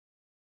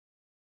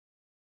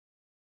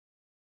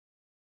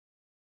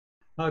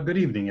Good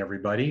evening,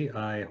 everybody.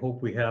 I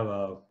hope we have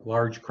a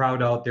large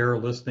crowd out there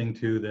listening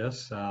to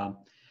this.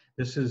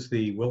 This is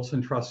the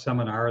Wilson Trust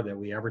seminar that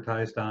we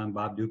advertised on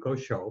Bob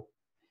Duco's show.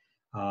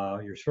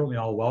 You're certainly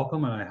all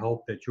welcome, and I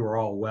hope that you're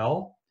all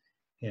well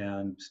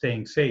and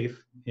staying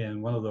safe.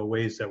 And one of the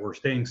ways that we're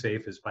staying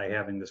safe is by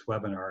having this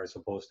webinar as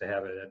opposed to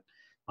have it at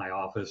my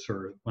office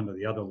or one of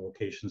the other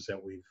locations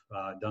that we've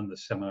done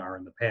this seminar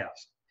in the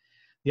past.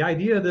 The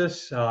idea of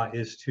this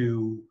is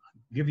to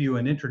give you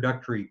an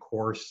introductory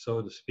course,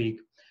 so to speak,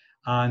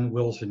 on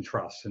wills and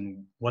trusts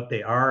and what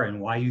they are and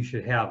why you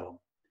should have them.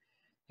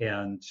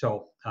 And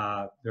so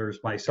there's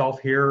myself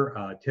here,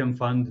 Tim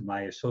Fund,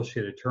 my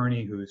associate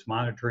attorney, who's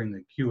monitoring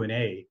the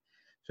Q&A.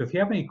 So if you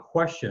have any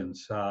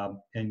questions,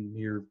 and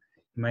you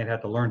might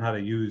have to learn how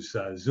to use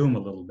Zoom a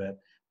little bit, if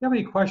you have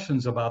any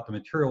questions about the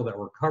material that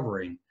we're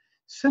covering,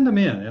 send them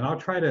in, and I'll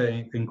try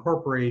to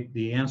incorporate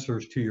the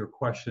answers to your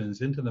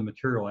questions into the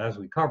material as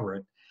we cover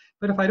it.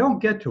 But if I don't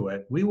get to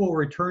it, we will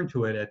return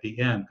to it at the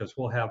end because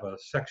we'll have a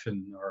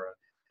section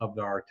of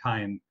our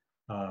time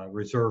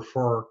reserved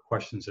for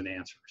questions and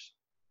answers.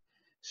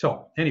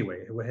 So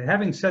anyway,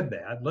 having said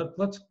that,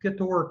 let's get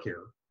to work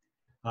here.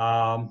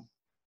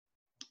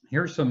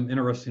 Here's some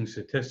interesting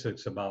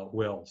statistics about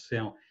wills.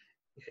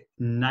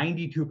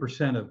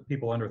 92% of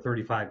people under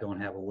 35 don't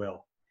have a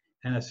will,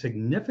 and a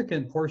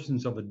significant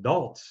portions of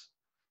adults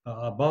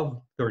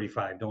above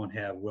 35 don't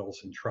have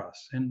wills and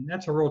trusts. And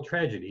that's a real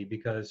tragedy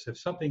because if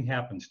something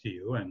happens to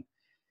you, and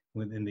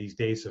in these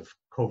days of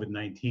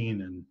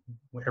COVID-19 and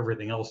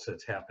everything else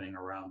that's happening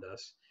around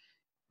us,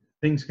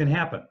 things can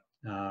happen.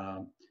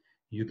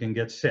 You can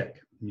get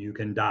sick, you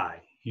can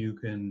die,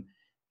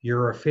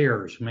 your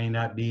affairs may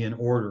not be in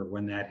order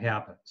when that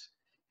happens.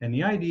 And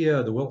the idea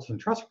of the Wills and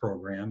Trust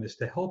program is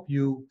to help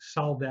you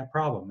solve that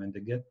problem and to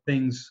get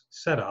things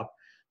set up.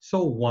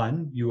 So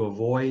one, you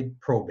avoid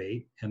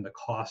probate and the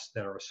costs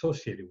that are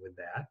associated with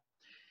that.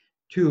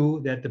 Two,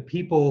 that the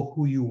people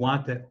who you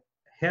want to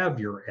have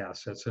your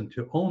assets and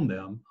to own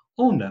them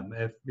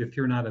if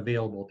you're not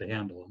available to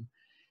handle them.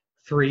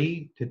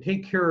 Three, to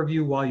take care of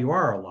you while you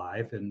are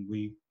alive, and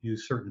we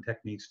use certain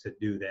techniques to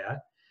do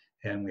that.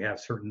 And we have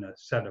certain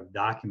set of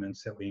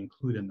documents that we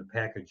include in the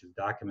package of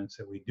documents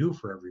that we do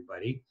for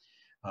everybody,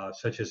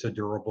 such as a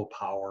durable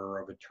power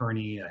of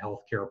attorney, a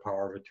healthcare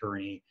power of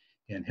attorney,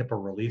 and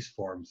HIPAA release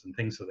forms and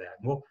things of that.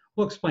 And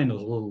we'll explain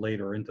those a little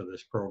later into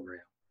this program.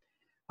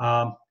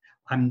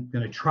 I'm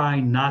going to try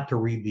not to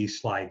read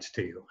these slides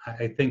to you.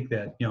 I think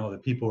that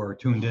the people who are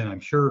tuned in, I'm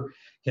sure,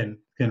 can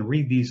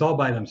read these all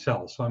by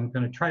themselves. So I'm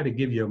going to try to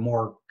give you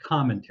more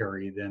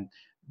commentary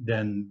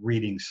than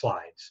reading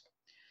slides.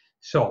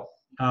 So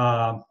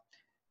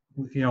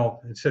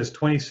it says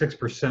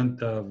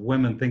 26% of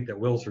women think that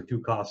wills are too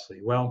costly.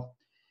 Well,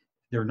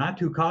 they're not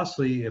too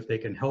costly if they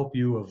can help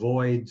you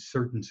avoid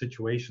certain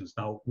situations.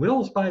 Now,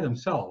 wills by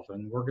themselves,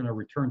 and we're going to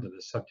return to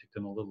this subject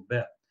in a little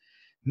bit,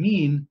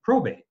 mean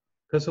probate,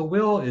 because a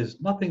will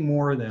is nothing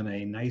more than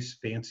a nice,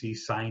 fancy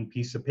signed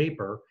piece of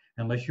paper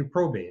unless you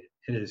probate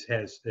it.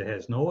 It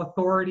has no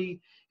authority.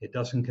 It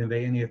doesn't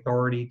convey any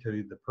authority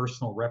to the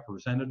personal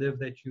representative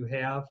that you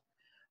have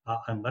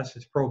unless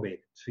it's probated.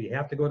 So you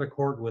have to go to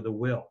court with a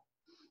will.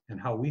 And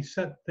how we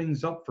set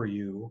things up for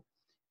you,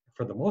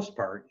 for the most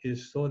part,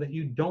 is so that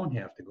you don't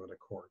have to go to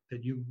court,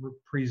 that you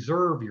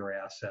preserve your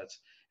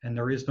assets and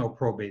there is no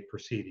probate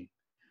proceeding.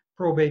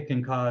 Probate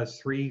can cause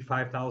 $3,000,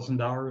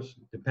 $5,000,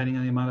 depending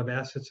on the amount of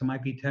assets. It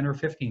might be $10,000 or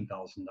 $15,000.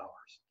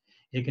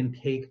 It can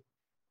take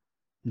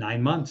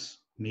 9 months,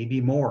 maybe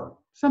more,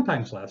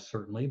 sometimes less,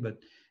 certainly, but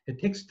it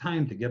takes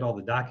time to get all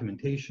the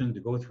documentation,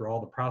 to go through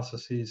all the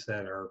processes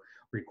that are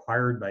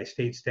required by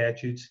state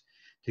statutes,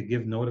 to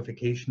give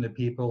notification to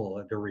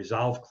people, to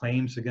resolve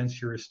claims against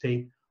your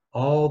estate.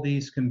 All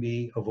these can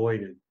be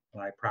avoided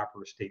by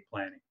proper estate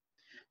planning.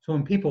 So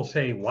when people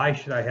say, why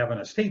should I have an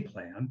estate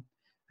plan?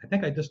 I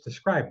think I just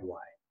described why.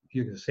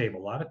 You can save a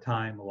lot of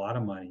time, a lot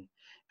of money,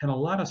 and a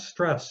lot of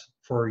stress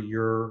for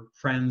your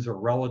friends or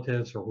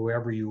relatives or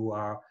whoever you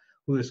are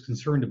who is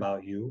concerned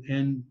about you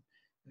and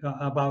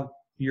about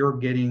your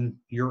getting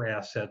your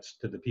assets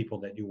to the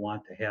people that you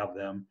want to have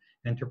them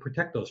and to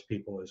protect those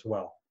people as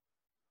well.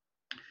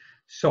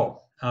 So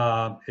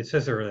it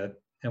says there that,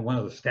 and one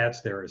of the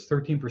stats there is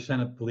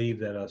 13% believe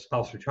that a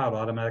spouse or child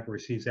automatically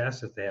receives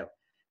assets they have.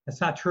 That's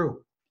not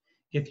true.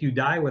 If you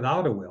die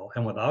without a will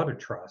and without a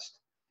trust,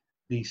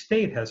 the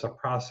state has a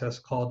process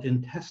called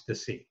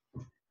intestacy.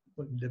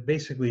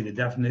 Basically, the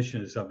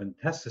definition of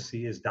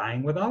intestacy is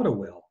dying without a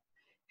will.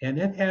 And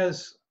it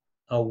has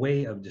a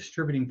way of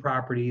distributing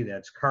property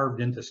that's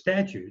carved into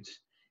statutes,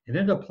 and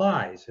it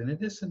applies, and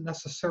it isn't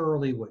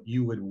necessarily what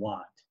you would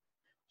want.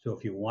 So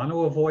if you want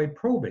to avoid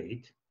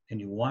probate, and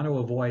you want to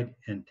avoid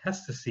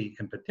intestacy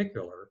in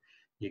particular,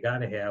 you got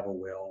to have a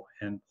will,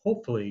 and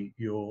hopefully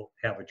you'll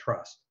have a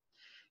trust.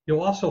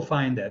 You'll also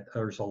find that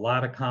there's a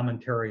lot of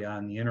commentary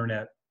on the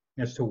internet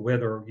as to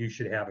whether you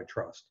should have a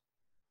trust.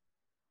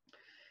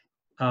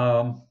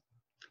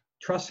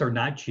 Trusts are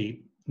not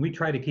cheap. We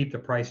try to keep the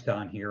price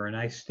down here, and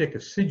I stick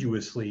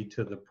assiduously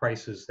to the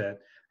prices that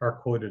are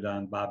quoted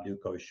on Bob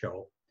Duco's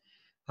show.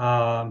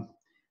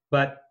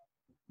 But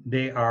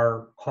they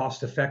are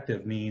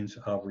cost-effective means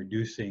of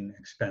reducing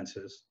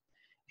expenses,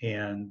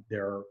 and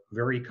they're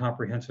very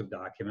comprehensive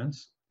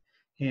documents,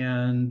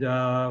 and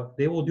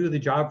they will do the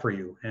job for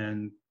you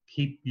and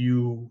keep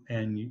you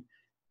and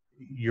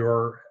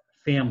your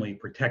family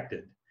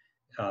protected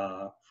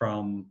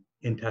from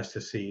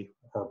intestacy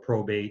or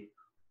probate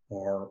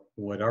or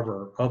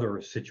whatever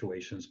other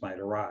situations might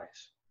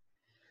arise.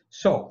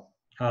 So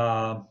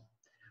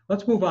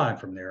let's move on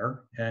from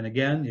there. And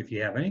again, if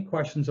you have any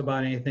questions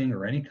about anything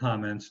or any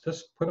comments,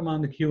 just put them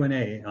on the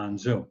Q&A on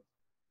Zoom.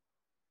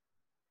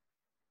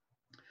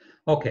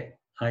 Okay,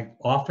 I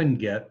often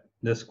get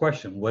this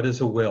question, what is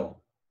a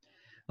will?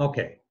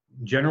 Okay,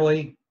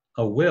 generally,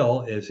 a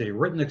will is a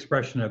written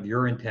expression of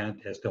your intent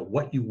as to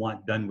what you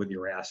want done with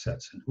your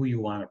assets and who you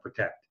want to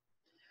protect.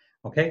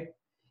 Okay,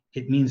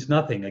 it means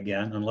nothing,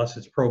 again, unless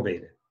it's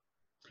probated.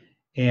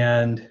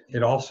 And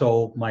it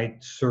also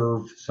might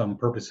serve some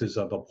purposes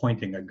of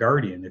appointing a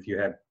guardian if you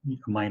have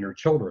minor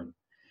children.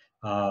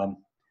 A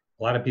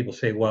lot of people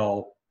say,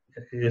 well,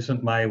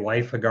 isn't my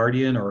wife a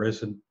guardian, or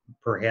isn't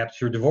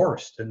perhaps you're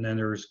divorced? And then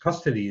there's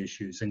custody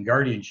issues and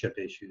guardianship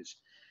issues.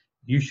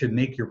 You should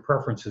make your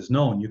preferences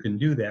known. You can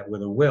do that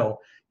with a will.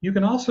 You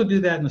can also do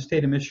that in the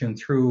state of Michigan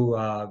through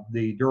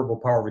the durable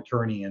power of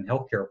attorney and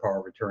healthcare power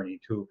of attorney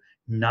to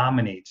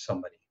nominate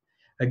somebody.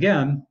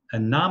 Again, a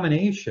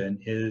nomination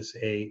is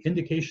an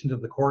indication to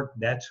the court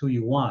that's who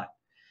you want.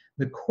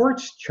 The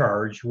court's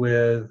charged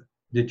with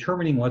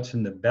determining what's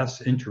in the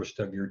best interest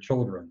of your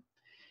children,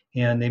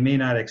 and they may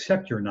not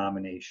accept your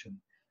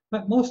nomination.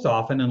 But most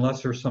often,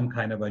 unless there's some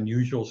kind of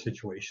unusual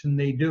situation,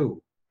 they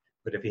do.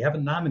 But if you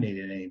haven't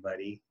nominated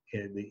anybody,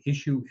 the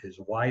issue is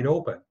wide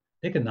open.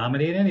 They can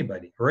nominate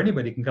anybody, or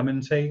anybody can come in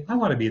and say, I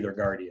want to be their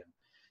guardian.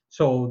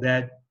 So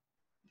that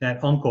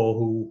uncle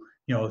who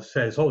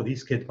says, oh,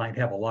 these kids might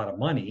have a lot of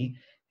money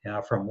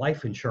from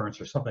life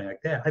insurance or something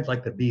like that, I'd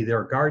like to be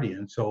their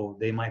guardian, so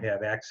they might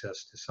have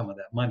access to some of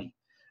that money.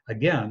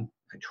 Again,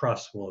 a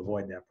trust will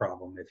avoid that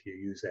problem if you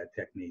use that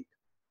technique.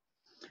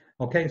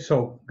 Okay,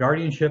 so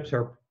guardianships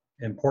are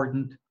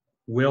important.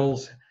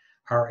 Wills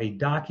are a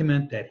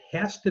document that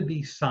has to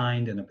be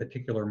signed in a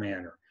particular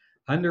manner.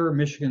 Under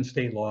Michigan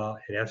state law,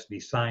 it has to be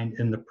signed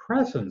in the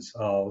presence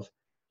of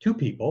two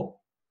people,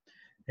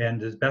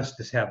 and it's best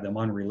to have them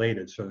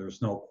unrelated so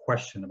there's no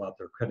question about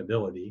their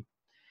credibility.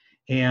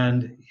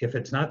 And if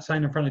it's not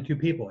signed in front of two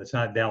people, it's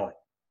not valid.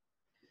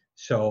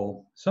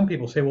 So some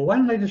people say, well, why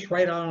don't I just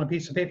write out on a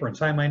piece of paper and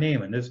sign my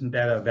name, and isn't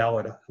that a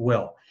valid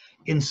will?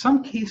 In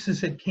some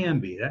cases it can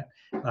be.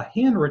 A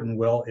handwritten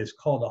will is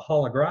called a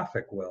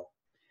holographic will,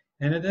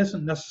 and it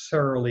isn't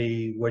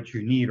necessarily what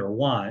you need or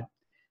want,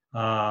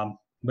 and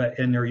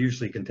they're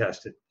usually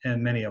contested,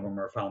 and many of them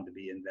are found to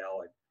be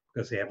invalid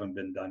because they haven't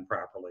been done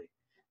properly.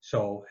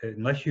 So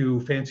unless you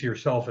fancy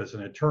yourself as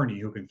an attorney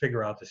who can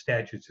figure out the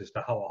statutes as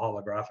to how a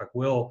holographic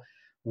will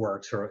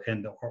works or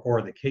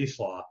the case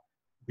law,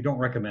 we don't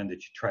recommend that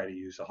you try to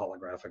use a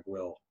holographic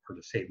will or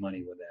to save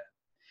money with that.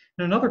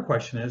 And another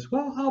question is,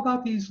 well, how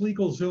about these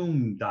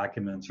LegalZoom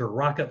documents or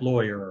Rocket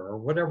Lawyer or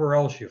whatever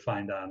else you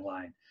find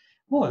online?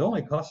 Well, it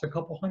only costs a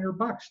couple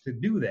 $100 to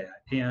do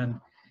that. And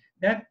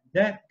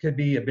that could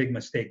be a big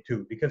mistake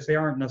too, because they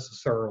aren't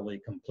necessarily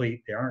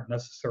complete. They aren't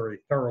necessarily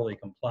thoroughly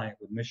compliant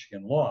with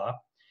Michigan law.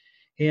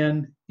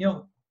 And,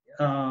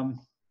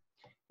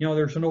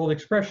 there's an old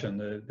expression,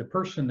 the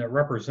person that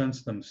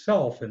represents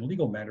themselves in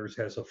legal matters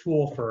has a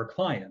fool for a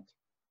client.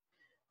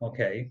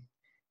 Okay.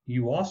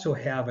 You also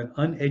have an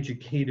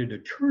uneducated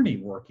attorney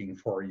working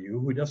for you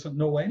who doesn't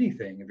know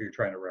anything if you're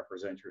trying to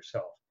represent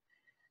yourself.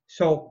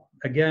 So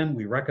again,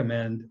 we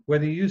recommend,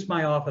 whether you use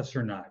my office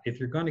or not, if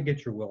you're going to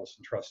get your wills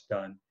and trusts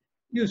done,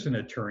 use an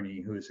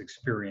attorney who is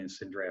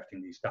experienced in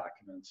drafting these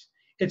documents.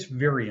 It's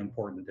very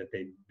important that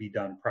they be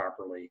done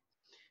properly.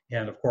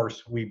 And of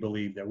course, we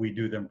believe that we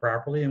do them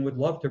properly and would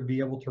love to be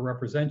able to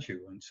represent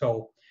you. And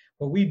so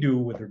what we do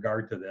with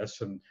regard to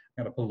this, and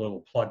I'm going to put a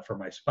little plug for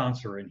my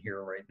sponsor in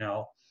here right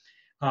now,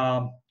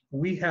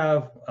 we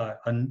have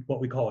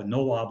what we call a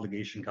no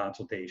obligation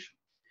consultation.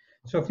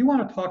 So if you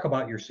want to talk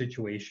about your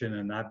situation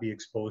and not be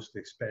exposed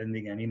to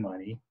spending any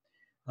money,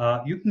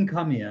 you can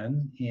come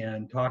in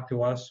and talk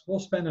to us. We'll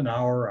spend an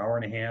hour, hour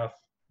and a half,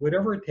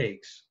 whatever it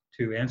takes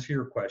to answer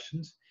your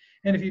questions.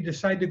 And if you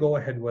decide to go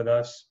ahead with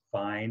us,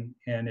 fine.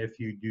 And if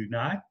you do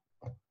not,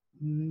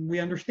 we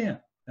understand.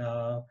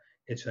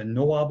 It's a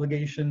no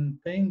obligation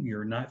thing.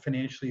 You're not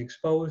financially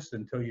exposed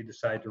until you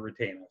decide to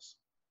retain us.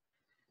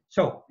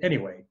 So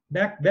anyway,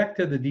 back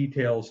to the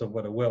details of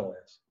what a will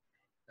is.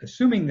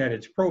 Assuming that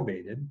it's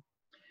probated,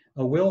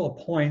 a will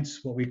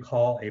appoints what we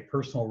call a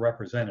personal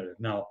representative.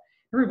 Now,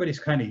 everybody's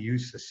kind of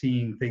used to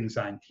seeing things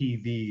on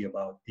TV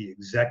about the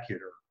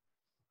executor,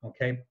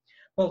 okay?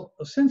 Well,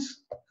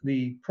 since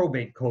the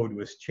probate code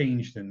was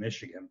changed in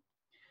Michigan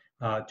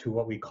to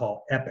what we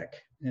call EPIC,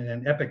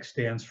 and EPIC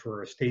stands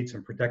for Estates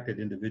and Protected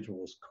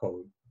Individuals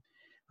Code.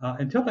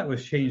 Until that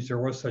was changed, there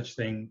was such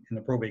thing in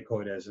the probate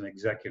code as an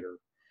executor.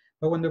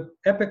 But when the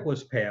EPIC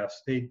was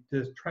passed, they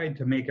just tried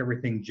to make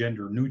everything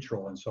gender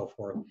neutral and so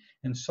forth.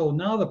 And so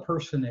now the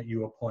person that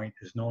you appoint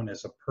is known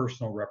as a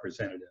personal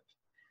representative.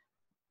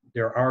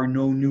 There are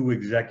no new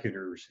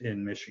executors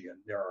in Michigan.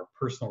 There are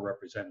personal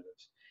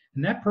representatives.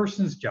 And that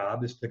person's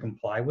job is to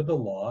comply with the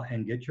law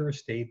and get your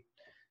estate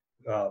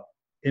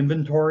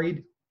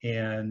inventoried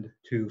and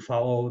to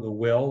follow the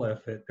will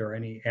if there are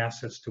any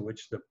assets to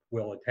which the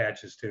will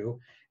attaches to,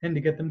 and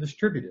to get them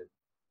distributed.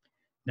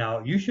 Now,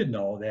 you should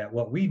know that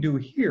what we do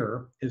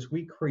here is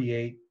we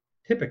create,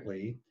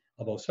 typically,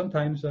 although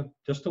sometimes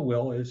just a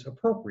will is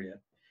appropriate,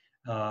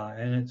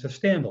 and it's a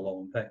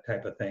standalone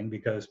type of thing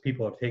because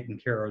people have taken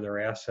care of their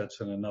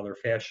assets in another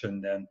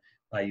fashion than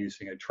by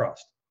using a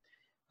trust,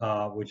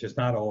 which is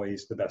not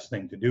always the best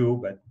thing to do.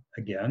 But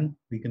again,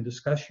 we can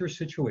discuss your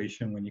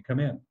situation when you come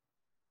in.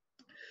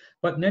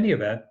 But in any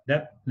event,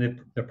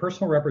 the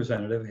personal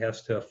representative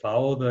has to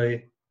follow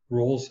the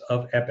rules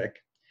of EPIC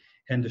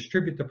and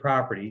distribute the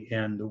property.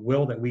 And the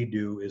will that we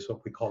do is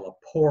what we call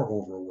a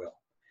pour-over will.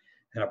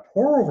 And a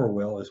pour-over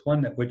will is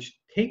one which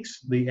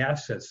takes the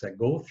assets that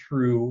go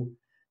through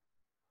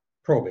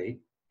probate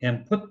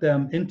and put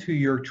them into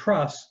your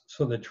trust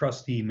so the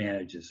trustee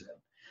manages it.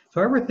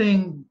 So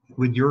everything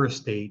with your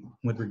estate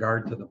with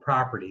regard to the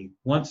property,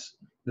 once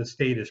the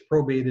estate is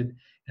probated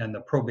and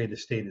the probate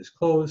estate is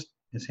closed,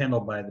 is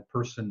handled by the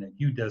person that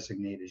you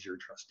designate as your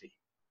trustee.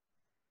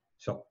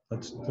 So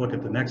let's look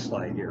at the next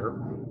slide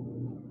here.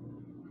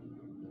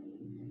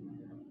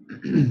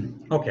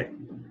 Okay,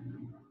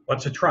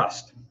 what's a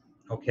trust?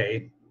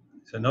 Okay,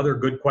 it's another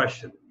good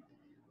question.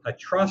 A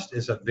trust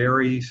is a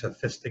very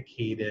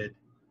sophisticated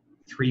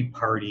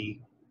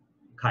three-party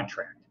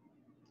contract.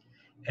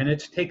 And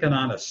it's taken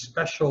on a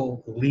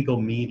special legal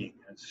meaning,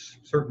 a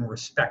certain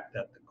respect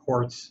that the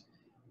courts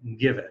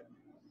give it.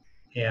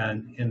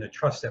 And in the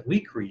trust that we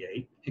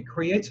create, it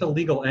creates a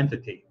legal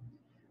entity.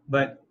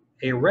 But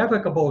a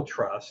revocable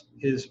trust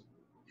is,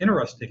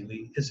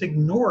 interestingly, is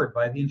ignored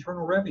by the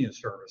Internal Revenue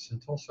Service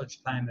until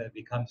such time that it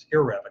becomes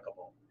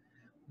irrevocable.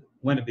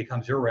 When it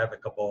becomes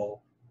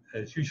irrevocable,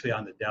 it's usually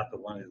on the death of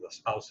one of the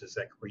spouses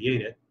that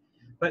create it,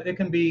 but it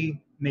can be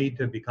made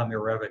to become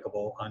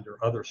irrevocable under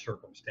other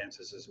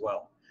circumstances as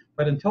well.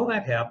 But until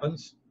that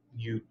happens,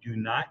 you do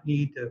not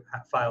need to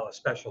file a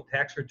special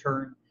tax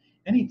return.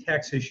 Any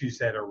tax issues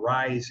that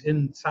arise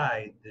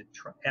inside the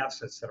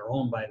assets that are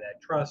owned by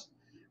that trust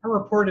are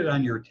reported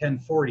on your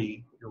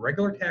 1040, your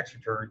regular tax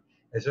return,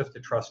 as if the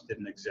trust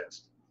didn't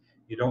exist.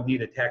 You don't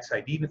need a tax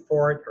ID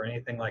for it or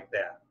anything like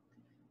that.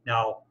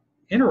 Now,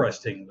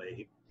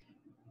 interestingly,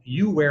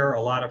 you wear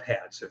a lot of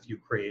hats if you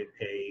create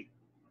a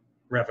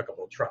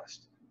revocable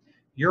trust.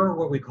 You're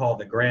what we call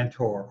the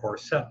grantor or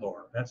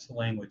settlor. That's the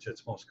language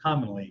that's most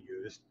commonly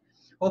used.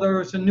 Well,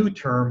 there's a new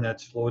term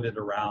that's floated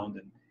around,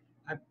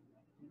 and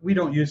we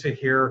don't use it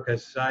here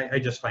because I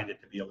just find it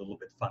to be a little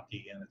bit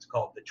funky, and it's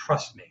called the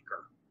trust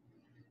maker.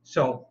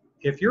 So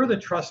if you're the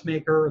trust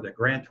maker, the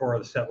grantor, or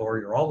the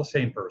settlor, you're all the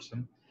same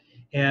person,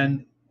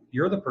 and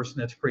you're the person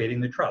that's creating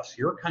the trust.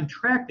 You're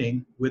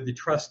contracting with the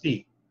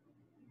trustee.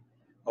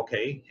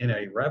 Okay, in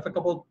a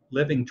revocable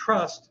living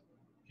trust,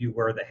 you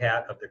wear the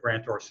hat of the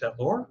grantor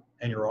settlor,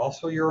 and you're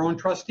also your own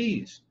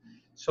trustees.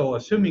 So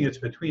assuming it's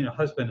between a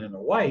husband and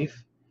a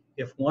wife,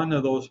 if one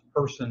of those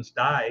persons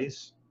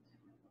dies,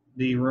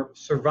 the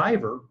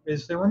survivor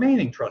is the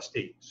remaining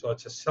trustee. So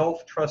it's a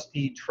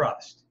self-trustee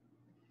trust.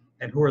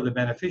 And who are the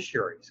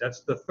beneficiaries?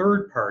 That's the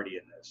third party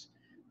in this.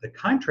 The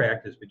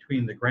contract is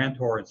between the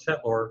grantor and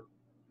settlor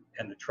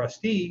and the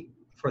trustee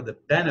for the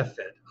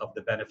benefit of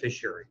the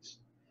beneficiaries.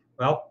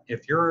 Well,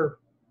 if you're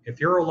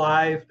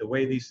alive, the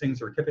way these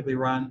things are typically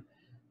run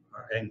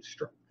and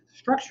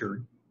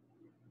structured,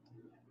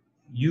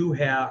 you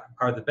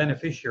are the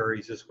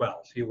beneficiaries as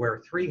well. So you wear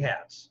three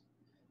hats: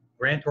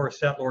 grantor,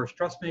 settlors,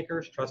 trust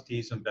makers,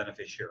 trustees, and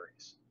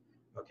beneficiaries.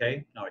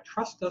 Okay, now a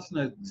trust doesn't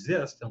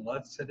exist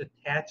unless it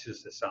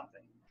attaches to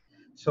something.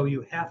 So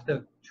you have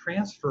to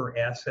transfer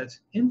assets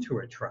into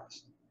a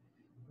trust.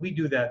 We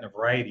do that in a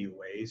variety of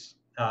ways.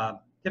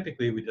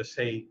 Typically, we just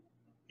say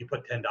you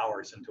put $10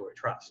 into a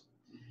trust.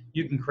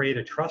 You can create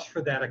a trust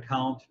for that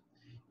account.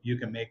 You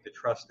can make the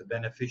trust the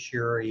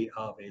beneficiary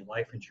of a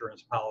life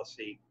insurance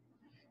policy.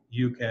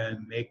 You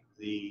can make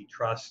the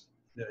trust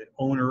the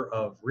owner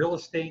of real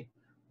estate,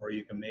 or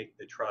you can make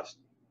the trust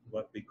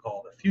what we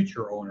call the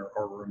future owner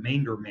or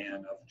remainder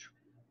man of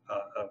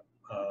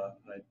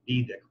a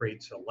deed that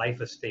creates a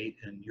life estate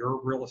in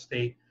your real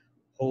estate,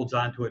 holds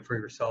onto it for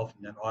yourself,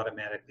 and then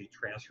automatically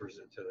transfers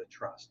it to the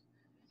trust.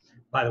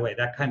 By the way,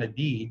 that kind of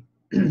deed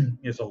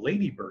is a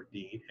ladybird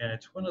deed, and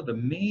it's one of the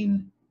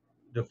main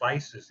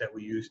devices that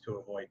we use to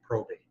avoid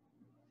probate.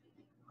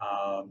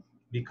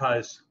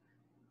 Because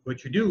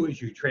what you do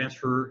is you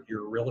transfer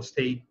your real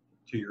estate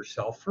to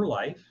yourself for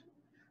life,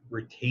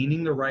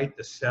 retaining the right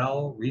to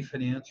sell,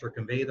 refinance, or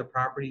convey the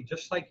property,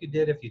 just like you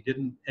did if you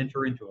didn't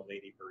enter into a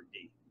ladybird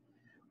deed.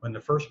 When the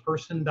first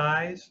person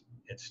dies,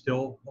 it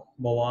still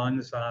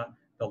belongs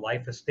the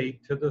life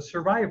estate to the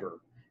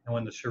survivor. And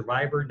when the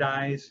survivor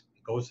dies,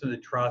 it goes to the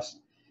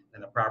trust.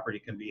 and the property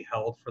can be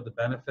held for the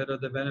benefit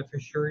of the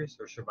beneficiaries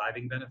or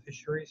surviving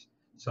beneficiaries.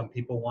 Some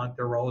people want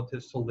their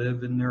relatives to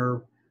live in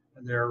their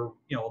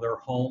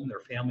home,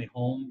 their family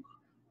home,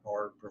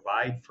 or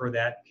provide for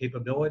that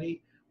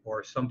capability.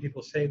 Or some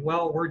people say,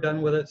 well, we're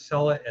done with it,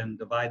 sell it, and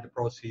divide the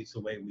proceeds the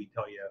way we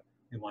tell you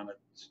we want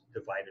to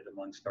divide it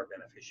amongst our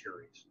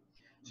beneficiaries.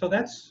 So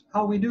that's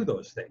how we do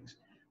those things.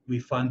 We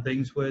fund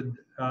things with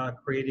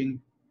creating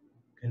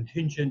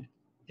contingent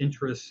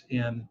interests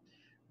in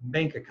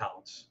bank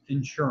accounts,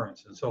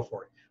 insurance, and so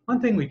forth.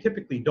 One thing we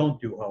typically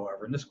don't do,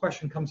 however, and this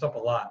question comes up a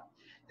lot,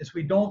 is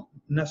we don't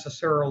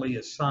necessarily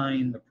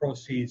assign the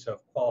proceeds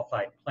of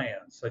qualified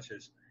plans, such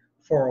as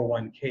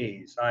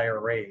 401ks,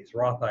 IRAs,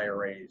 Roth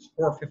IRAs,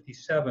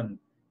 457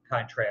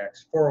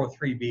 contracts,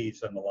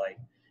 403bs, and the like,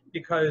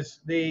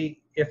 because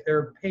if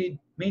they're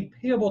made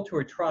payable to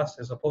a trust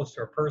as opposed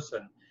to a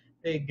person,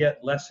 they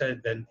get less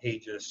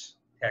advantageous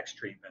tax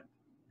treatment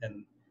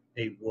than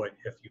they would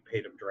if you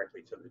paid them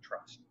directly to the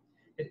trust.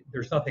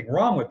 There's nothing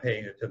wrong with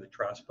paying it to the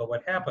trust, but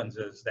what happens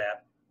is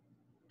that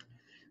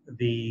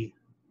the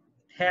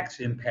tax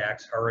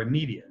impacts are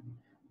immediate.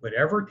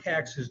 Whatever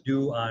tax is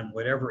due on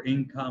whatever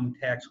income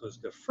tax was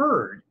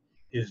deferred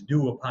is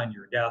due upon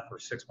your death or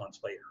 6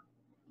 months later.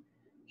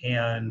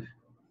 And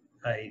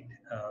a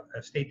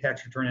state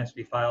tax return has to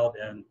be filed,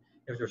 and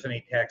if there's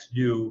any tax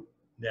due,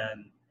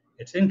 then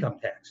it's income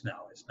tax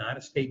now. It's not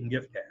a state and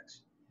gift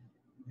tax.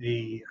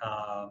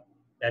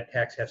 That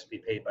tax has to be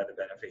paid by the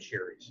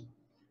beneficiaries.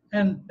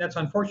 And that's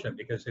unfortunate,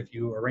 because if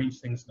you arrange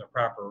things in the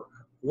proper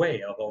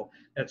way, although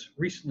that's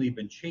recently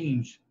been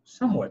changed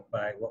somewhat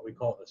by what we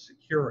call the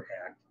Secure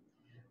Act,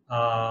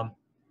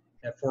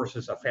 that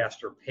forces a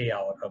faster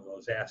payout of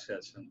those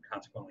assets and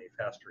consequently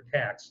a faster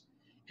tax,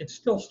 it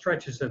still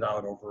stretches it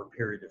out over a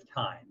period of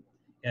time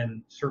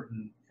in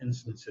certain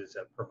instances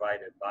that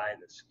provided by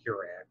the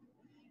Secure Act.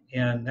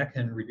 And that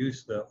can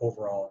reduce the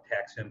overall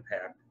tax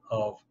impact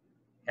of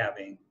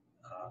having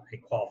a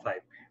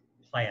qualified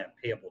plan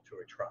payable to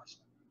a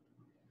trust.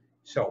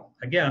 So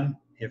again,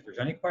 if there's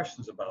any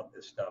questions about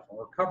this stuff, and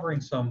we're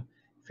covering some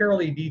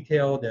fairly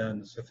detailed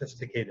and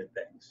sophisticated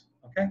things,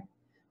 okay?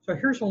 So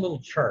here's a little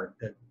chart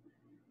that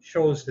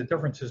shows the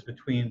differences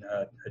between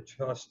a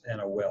trust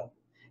and a will.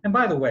 And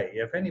by the way,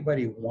 if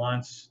anybody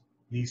wants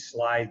these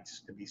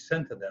slides to be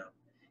sent to them,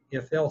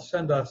 if they'll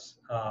send us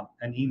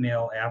an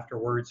email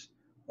afterwards,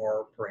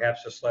 or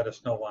perhaps just let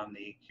us know on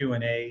the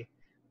Q&A,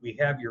 we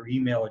have your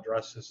email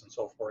addresses and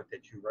so forth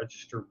that you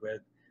registered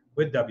with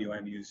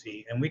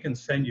WMUZ, and we can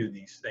send you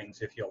these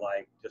things if you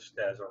like, just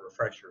as a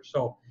refresher.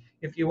 So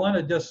if you want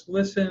to just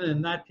listen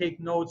and not take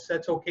notes,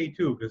 that's okay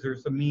too, because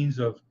there's a means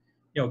of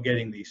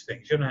getting these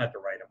things. You don't have to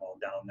write them all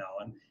down now,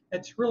 and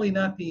that's really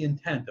not the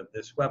intent of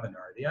this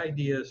webinar. The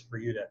idea is for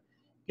you to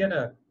get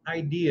an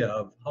idea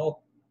of how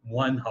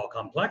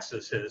complex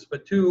this is,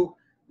 but two,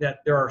 that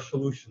there are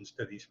solutions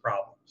to these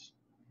problems.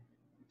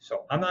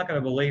 So I'm not going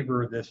to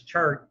belabor this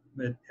chart,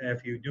 but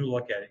if you do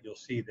look at it, you'll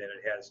see that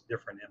it has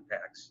different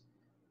impacts.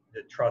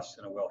 The trust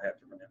and a will have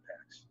different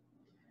impacts.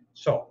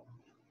 So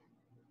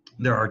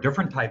there are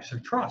different types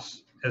of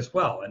trusts as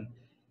well. And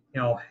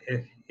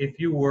if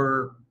you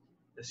were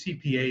the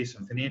CPAs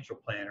and financial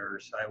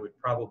planners, I would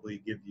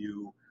probably give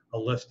you a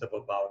list of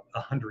about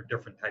 100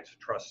 different types of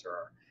trusts there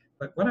are.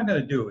 But what I'm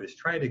going to do is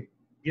try to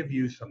give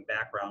you some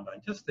background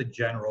on just the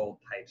general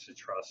types of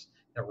trusts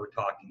that we're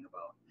talking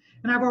about.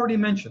 And I've already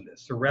mentioned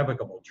this, the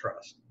revocable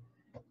trust.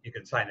 You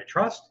can sign a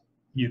trust,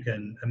 you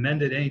can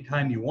amend it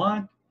anytime you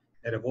want.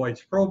 It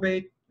avoids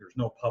probate. There's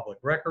no public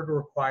record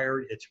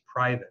required. It's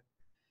private.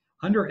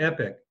 Under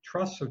EPIC,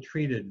 trusts are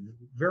treated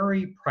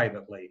very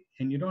privately,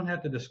 and you don't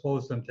have to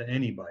disclose them to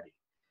anybody.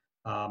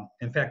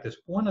 In fact, it's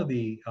one of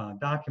the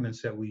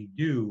documents that we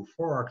do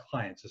for our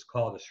clients is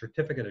called a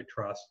certificate of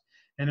trust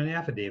and an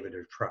affidavit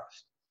of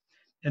trust.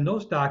 And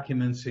those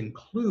documents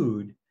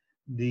include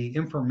the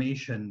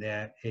information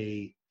that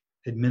an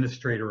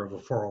administrator of a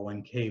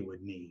 401k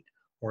would need,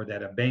 or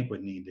that a bank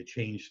would need to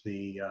change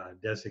the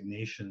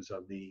designations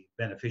of the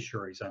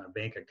beneficiaries on a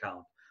bank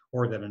account,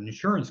 or that an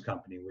insurance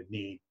company would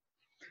need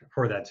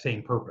for that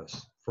same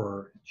purpose,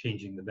 for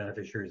changing the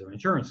beneficiaries of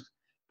insurance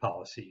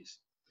policies.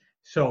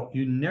 So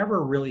you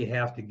never really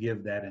have to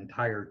give that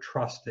entire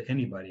trust to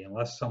anybody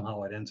unless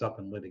somehow it ends up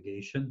in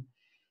litigation.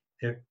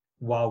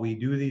 While we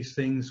do these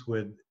things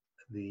with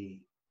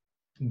the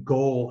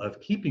goal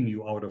of keeping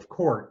you out of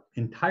court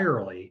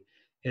entirely,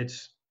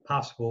 it's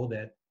possible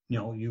that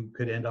you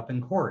could end up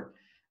in court.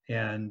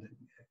 And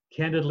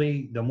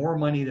candidly, the more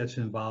money that's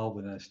involved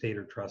in an estate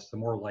or trust, the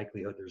more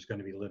likelihood there's going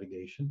to be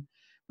litigation.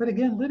 But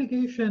again,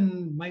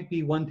 litigation might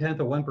be 1/10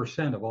 of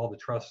 1% of all the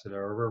trusts that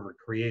are ever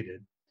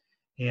created.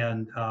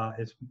 And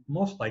it's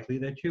most likely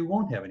that you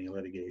won't have any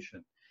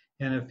litigation.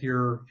 And if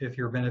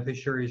your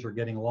beneficiaries are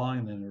getting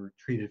along and are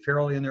treated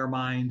fairly in their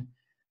mind,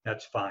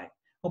 that's fine.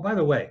 Oh, by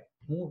the way,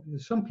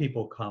 some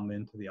people come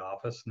into the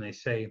office and they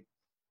say,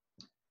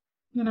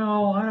 I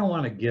don't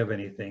want to give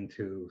anything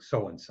to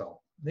so-and-so.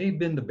 They've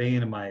been the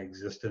bane of my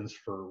existence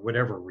for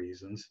whatever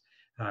reasons,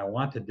 and I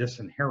want to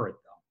disinherit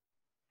them.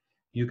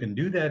 you can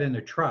do that in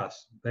a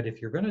trust, but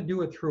if you're going to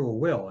do it through a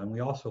will, and we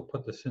also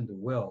put this into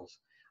wills,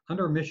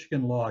 under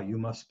Michigan law, you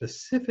must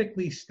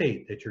specifically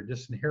state that you're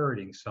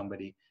disinheriting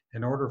somebody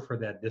in order for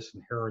that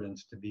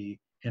disinheritance to be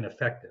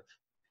ineffective,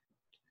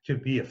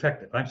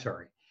 I'm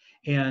sorry.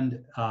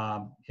 And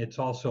it's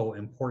also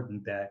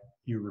important that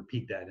you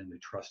repeat that in the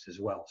trust as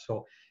well.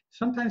 So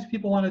sometimes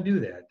people want to do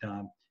that.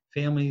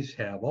 Families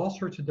have all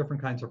sorts of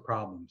different kinds of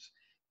problems.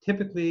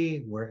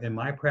 Typically, where in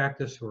my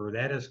practice where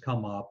that has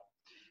come up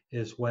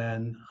is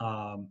when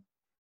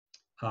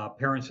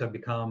parents have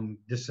become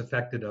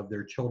disaffected of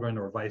their children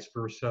or vice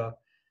versa.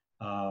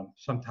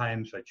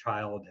 Sometimes a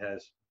child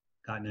has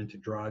gotten into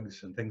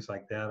drugs and things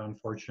like that,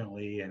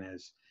 unfortunately, and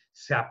has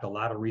sapped a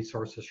lot of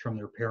resources from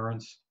their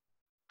parents.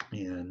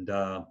 And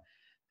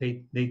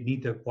they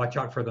need to watch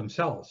out for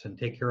themselves and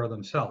take care of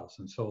themselves.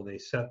 And so they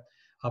set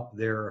up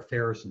their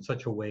affairs in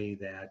such a way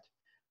that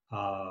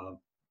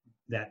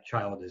that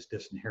child is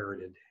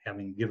disinherited,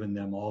 having given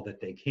them all that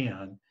they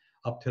can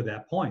up to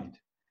that point.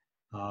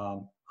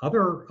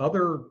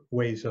 Other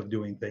ways of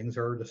doing things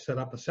are to set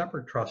up a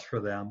separate trust for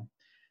them,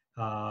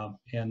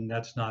 and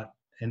that's not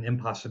an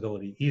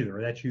impossibility either.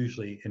 That's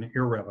usually an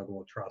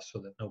irrevocable trust so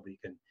that nobody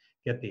can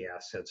get the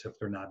assets if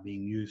they're not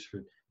being used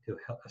to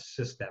help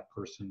assist that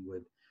person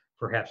with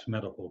perhaps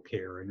medical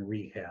care and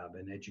rehab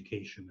and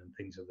education and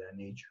things of that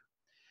nature.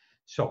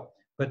 So,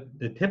 but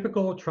the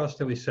typical trust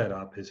that we set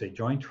up is a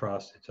joint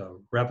trust. It's a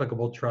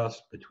revocable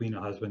trust between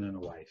a husband and a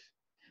wife.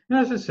 And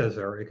as it says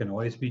there, it can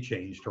always be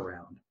changed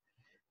around.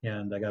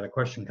 And I got a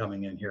question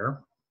coming in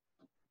here.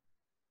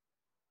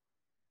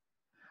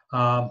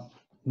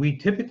 We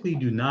typically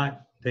do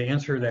not, to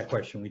answer that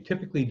question, we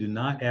typically do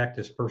not act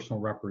as personal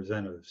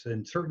representatives.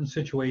 In certain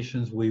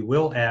situations, we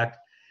will act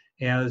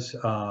as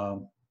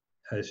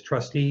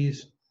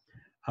trustees.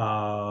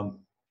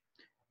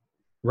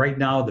 Right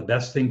now, the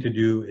best thing to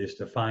do is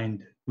to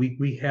find,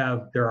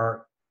 there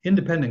are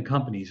independent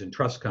companies and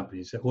trust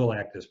companies that will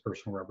act as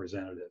personal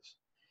representatives.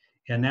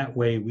 And that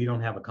way we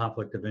don't have a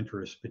conflict of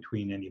interest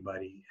between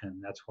anybody.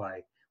 And that's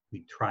why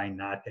we try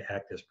not to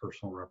act as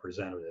personal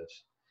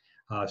representatives.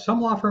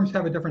 Some law firms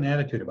have a different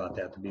attitude about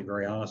that, to be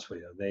very honest with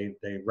you.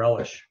 They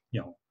relish,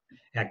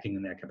 acting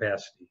in that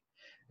capacity.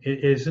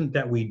 It isn't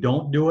that we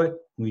don't do it,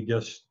 we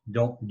just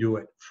don't do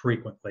it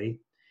frequently.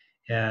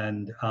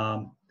 And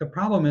the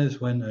problem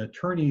is when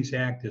attorneys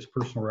act as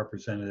personal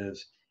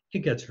representatives, it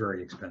gets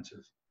very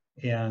expensive.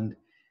 And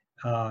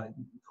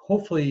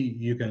hopefully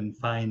you can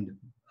find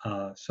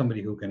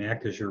somebody who can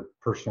act as your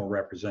personal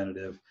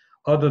representative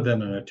other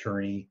than an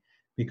attorney,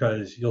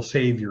 because you'll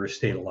save your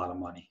estate a lot of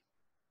money.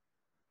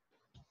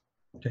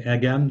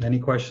 Again, any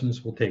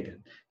questions, we'll take it.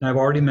 Now, I've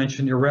already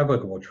mentioned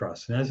irrevocable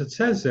trust, and as it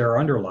says there,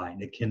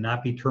 underlined, it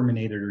cannot be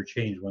terminated or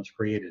changed once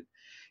created.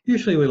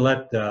 Usually we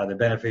let the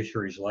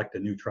beneficiaries elect a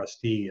new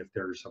trustee if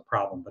there's a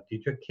problem, but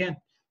you can't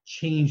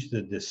change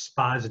the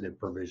dispositive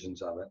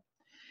provisions of it.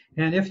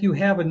 And if you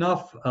have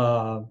enough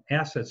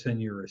assets in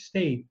your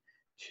estate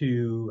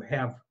to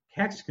have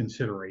tax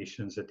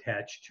considerations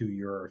attached to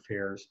your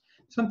affairs,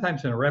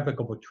 sometimes an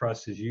irrevocable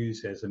trust is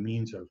used as a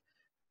means of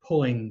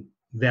pulling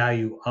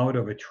value out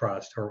of a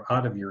trust, or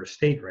out of your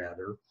estate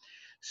rather,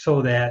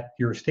 so that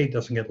your estate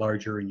doesn't get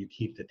larger and you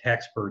keep the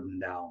tax burden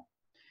down.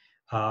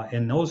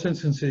 In those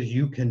instances,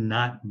 you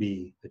cannot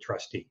be the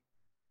trustee.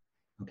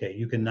 Okay,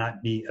 you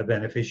cannot be a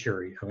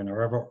beneficiary of an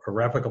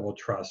irrevocable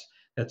trust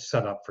that's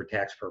set up for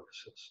tax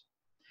purposes.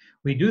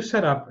 We do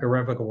set up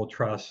irrevocable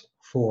trusts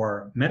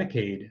for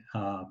Medicaid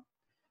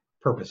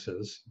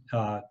purposes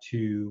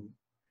to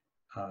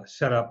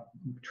set up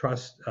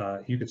trust.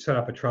 You could set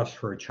up a trust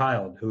for a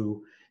child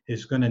who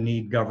is going to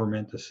need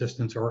government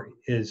assistance, or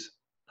is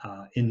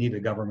in need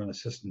of government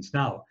assistance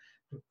now.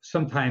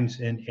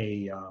 Sometimes in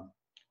a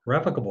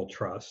revocable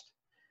trust,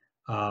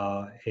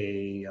 a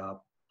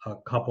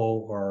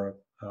couple or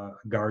a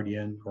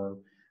guardian or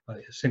a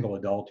single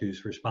adult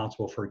who's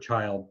responsible for a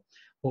child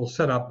will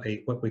set up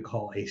what we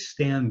call a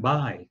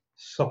standby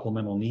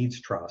supplemental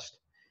needs trust.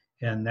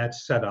 And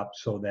that's set up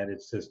so that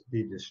it's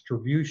the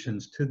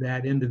distributions to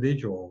that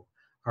individual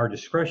are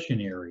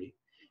discretionary.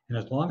 And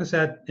as long as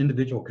that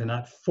individual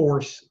cannot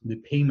force the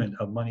payment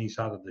of monies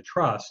out of the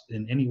trust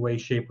in any way,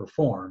 shape, or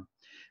form,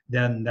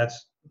 then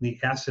the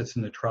assets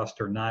in the trust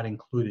are not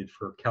included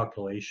for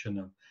calculation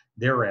of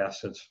their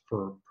assets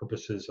for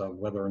purposes of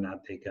whether or not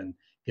they can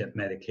get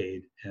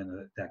Medicaid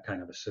and that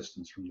kind of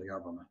assistance from the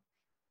government.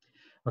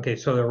 Okay,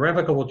 so the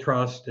irrevocable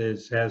trust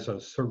has a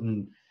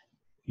certain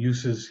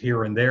uses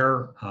here and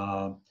there.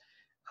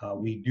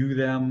 We do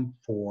them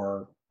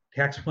for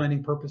tax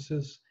planning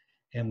purposes,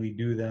 and we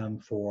do them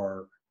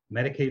for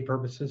Medicaid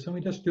purposes, and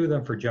we just do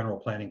them for general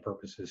planning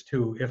purposes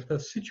too, if the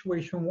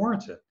situation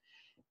warrants it.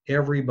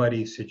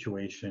 Everybody's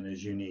situation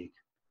is unique.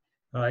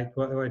 I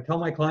tell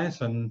my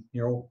clients, and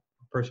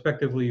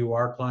prospectively you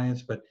are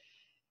clients, but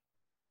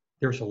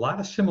there's a lot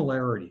of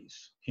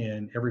similarities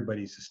in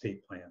everybody's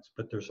estate plans,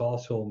 but there's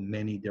also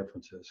many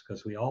differences,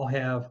 because we all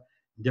have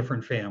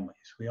different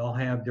families. We all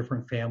have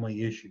different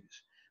family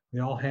issues. We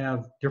all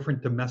have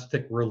different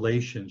domestic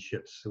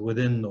relationships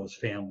within those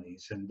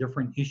families and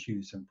different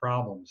issues and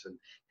problems and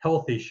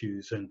health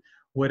issues and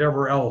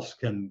whatever else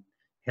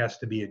has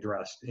to be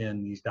addressed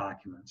in these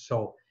documents.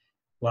 So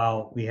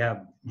while we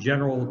have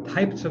general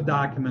types of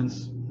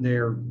documents, they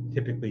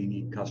typically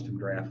need custom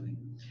drafting.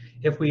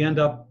 If we end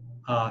up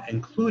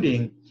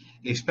including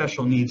a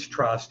special needs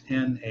trust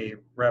in a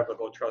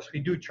revocable trust, we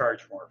do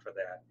charge more for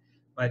that,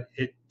 but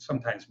it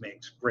sometimes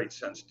makes great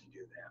sense to do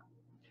that.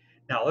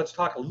 Now let's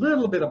talk a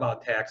little bit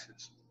about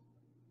taxes.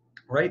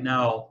 Right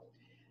now,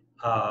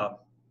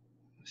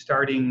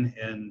 starting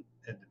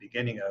at the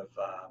beginning of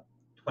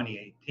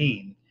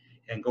 2018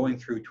 and going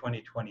through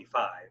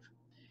 2025,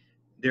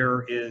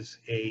 there is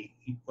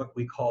what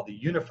we call the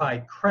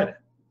unified credit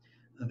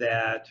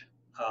that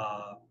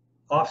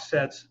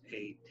offsets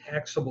a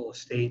taxable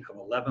estate of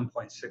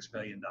 $11.6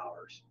 million.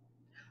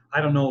 I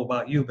don't know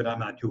about you, but I'm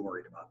not too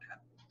worried about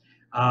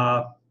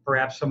that.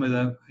 Perhaps some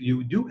of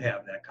you do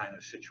have that kind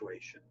of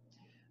situation.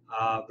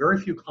 Very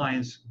few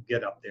clients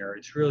get up there.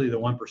 It's really the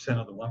 1%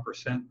 of the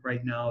 1%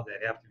 right now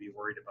that have to be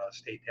worried about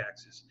estate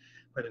taxes.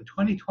 But in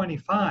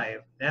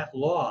 2025, that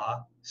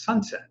law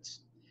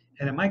sunsets,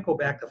 and it might go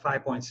back to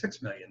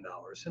 $5.6 million.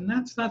 And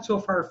that's not so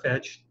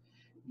far-fetched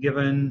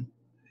given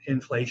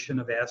inflation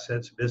of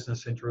assets,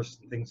 business interests,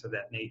 and things of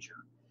that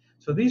nature.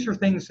 So these are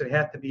things that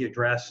have to be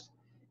addressed,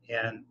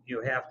 and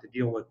you have to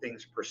deal with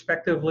things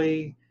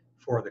prospectively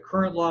for the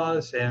current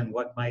laws and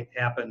what might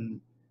happen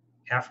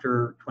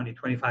after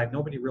 2025.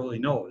 Nobody really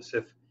knows.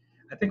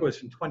 I think it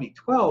was in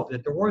 2012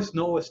 that there was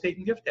no estate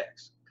and gift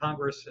tax.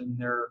 Congress, in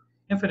their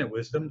infinite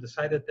wisdom,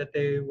 decided that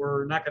they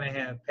were not going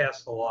to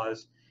pass the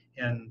laws,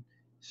 and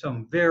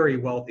some very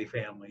wealthy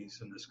families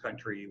in this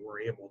country were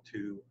able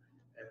to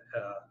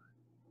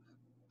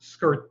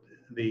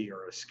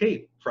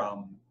escape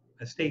from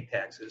estate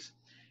taxes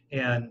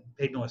and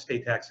paid no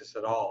estate taxes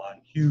at all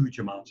on huge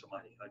amounts of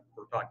money. Like,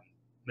 we're talking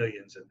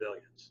millions and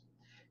billions.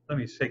 Let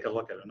me take a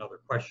look at another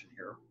question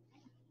here.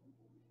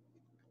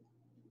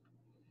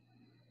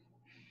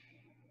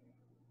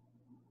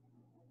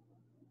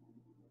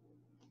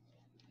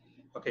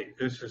 Okay,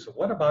 this is,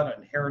 what about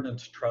an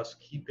inheritance trust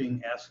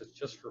keeping assets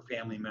just for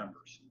family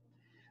members?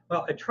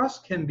 Well, a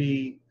trust can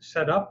be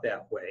set up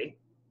that way.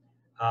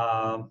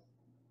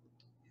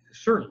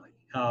 Certainly.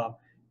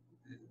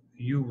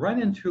 You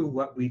run into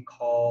what we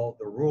call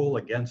the rule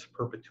against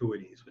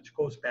perpetuities, which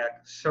goes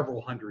back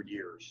several hundred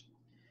years.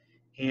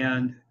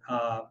 And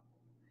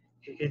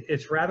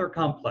it's rather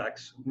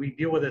complex. We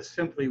deal with it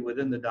simply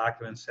within the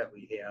documents that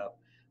we have.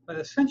 But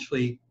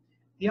essentially,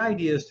 the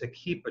idea is to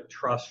keep a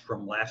trust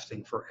from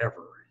lasting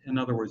forever. In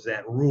other words,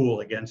 that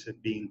rule against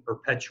it being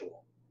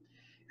perpetual.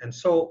 And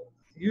so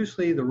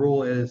usually the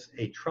rule is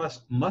a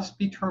trust must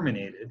be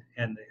terminated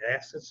and the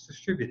assets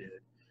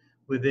distributed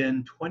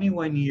within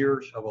 21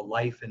 years of a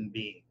life and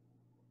being.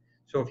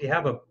 So if you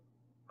have a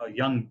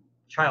young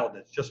child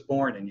that's just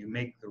born and you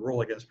make the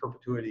rule against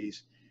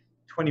perpetuities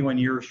 21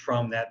 years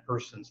from the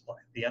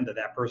end of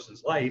that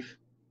person's life,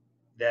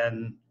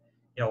 then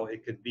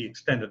it could be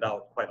extended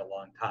out quite a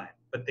long time.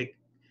 But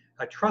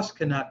a trust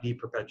cannot be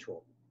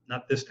perpetual,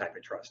 not this type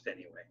of trust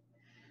anyway.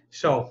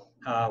 So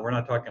we're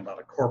not talking about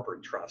a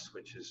corporate trust,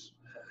 which is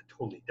a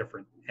totally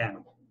different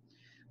animal.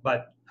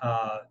 But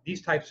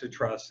these types of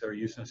trusts that are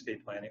used in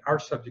estate planning are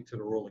subject to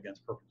the rule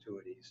against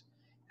perpetuities.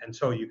 And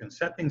so you can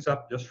set things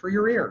up just for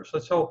your heirs.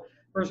 So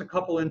there's a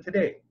couple in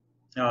today.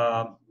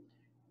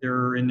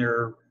 They're in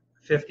their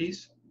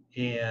 50s,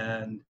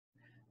 and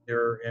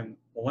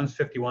one's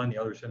 51, the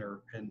other's in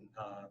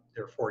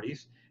their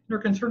 40s. And they're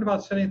concerned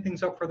about setting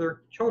things up for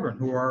their children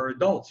who are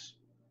adults.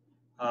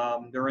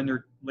 They're in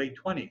their late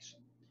 20s.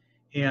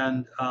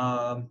 And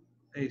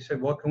they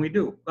said, what can we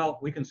do? Well,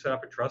 we can set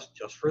up a trust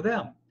just for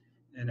them.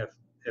 And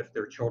if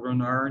their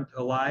children aren't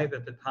alive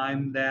at the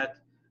time that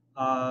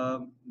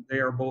they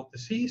are both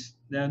deceased,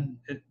 then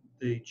the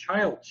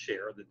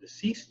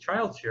deceased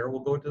child share will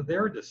go to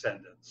their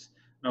descendants.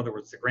 In other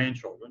words, the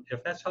grandchildren,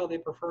 if that's how they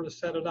prefer to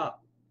set it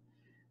up.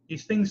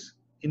 These things,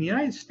 in the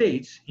United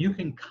States, you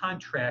can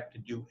contract to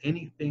do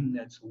anything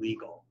that's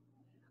legal.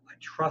 A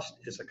trust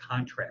is a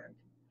contract.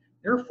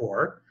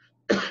 Therefore,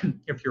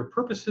 if your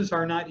purposes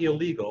are not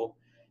illegal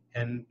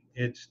and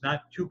it's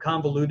not too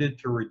convoluted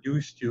to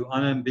reduce to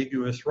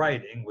unambiguous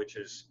writing, which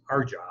is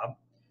our job,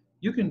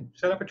 you can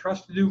set up a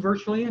trust to do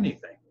virtually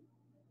anything.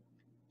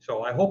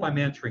 So I hope I'm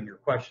answering your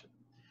question.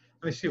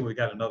 Let me see, we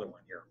got another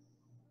one here.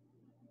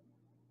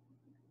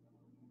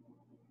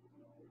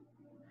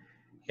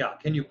 Yeah,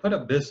 can you put a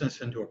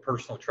business into a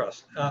personal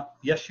trust?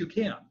 Yes, you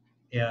can.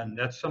 And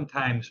that's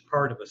sometimes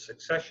part of a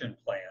succession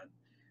plan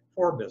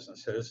for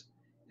businesses.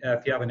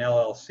 If you have an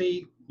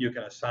LLC, you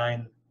can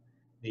assign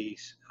the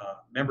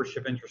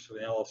membership interest of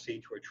the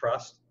LLC to a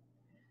trust.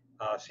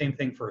 Same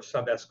thing for a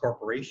sub-S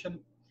corporation.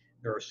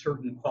 There are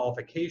certain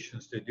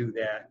qualifications to do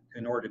that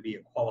in order to be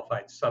a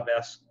qualified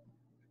sub-S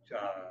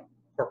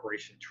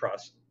corporation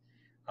trust.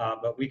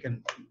 But we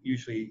can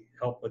usually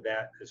help with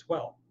that as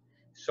well.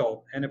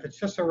 So, and if it's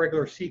just a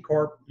regular C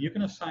Corp, you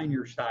can assign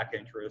your stock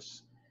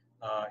interests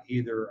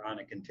either on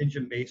a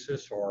contingent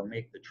basis or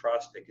make the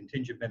trust a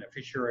contingent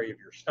beneficiary of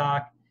your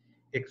stock.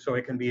 So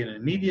it can be an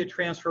immediate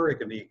transfer, it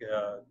can be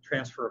a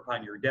transfer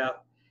upon your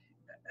death.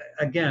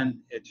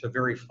 Again, it's a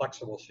very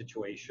flexible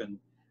situation.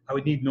 I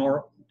would need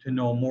to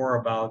know more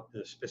about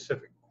the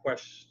specific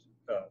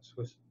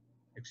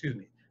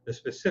the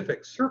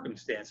specific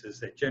circumstances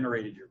that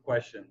generated your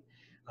question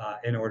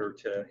in order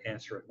to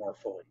answer it more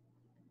fully.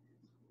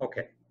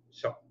 Okay,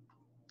 so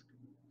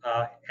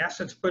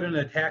assets put in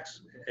a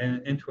tax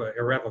into an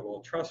irrevocable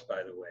trust,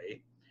 by the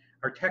way,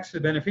 are taxed to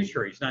the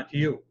beneficiaries, not to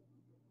you.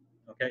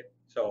 Okay,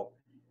 so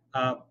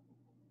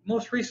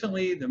most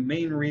recently, the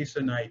main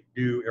reason I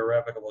do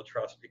irrevocable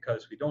trust,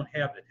 because we don't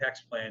have the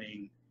tax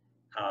planning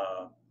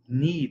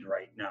need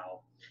right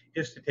now,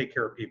 is to take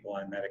care of people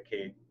on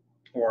Medicaid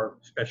or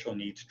special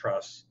needs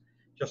trusts,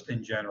 just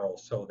in general,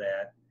 so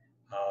that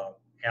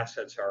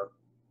assets are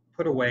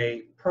put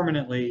away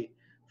permanently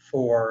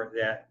for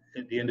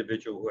the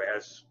individual who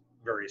has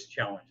various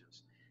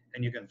challenges.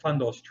 And you can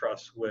fund those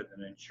trusts with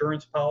an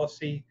insurance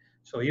policy.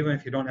 So even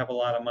if you don't have a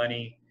lot of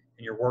money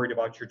and you're worried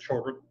about your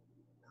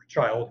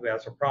child who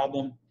has a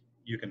problem,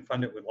 you can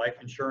fund it with life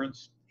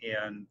insurance,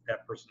 and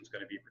that person's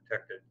going to be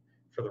protected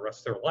for the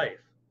rest of their life,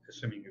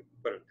 assuming you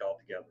put it all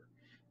together.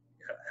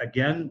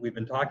 Again, we've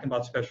been talking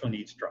about special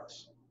needs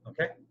trusts,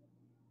 okay?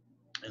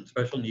 And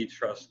special needs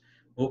trusts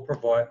will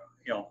provide,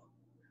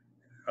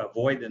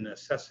 avoid the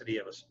necessity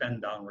of a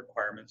spend down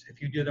requirements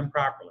if you do them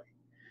properly.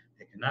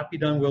 They cannot be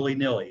done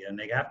willy-nilly, and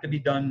they have to be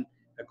done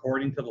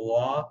according to the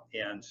law,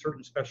 and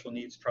certain special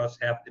needs trusts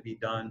have to be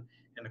done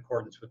in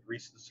accordance with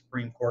recent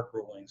Supreme Court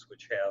rulings,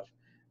 which have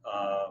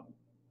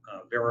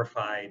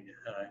verified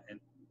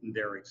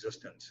their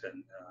existence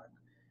and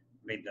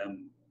made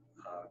them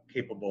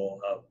capable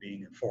of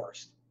being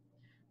enforced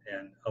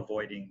and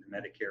avoiding the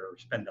Medicare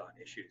spend on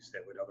issues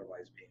that would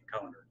otherwise be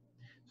encountered.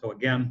 So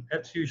again,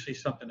 that's usually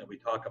something that we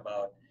talk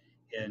about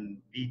in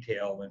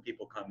detail when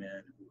people come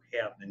in who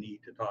have the need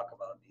to talk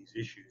about these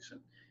issues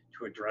and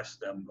to address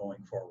them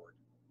going forward.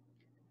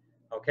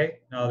 Okay,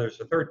 now there's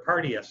a third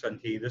party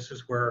S&T. This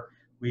is where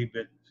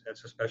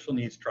that's a special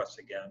needs trust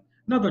again.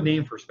 Another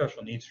name for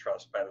special needs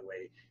trust, by the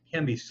way,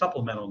 can be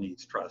supplemental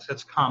needs trust.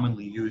 That's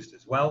commonly used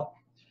as well.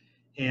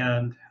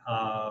 And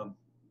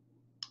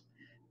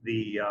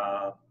the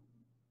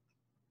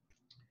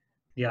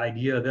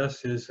idea of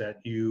this is that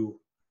you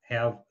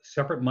have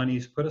separate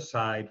monies put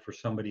aside for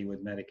somebody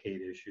with Medicaid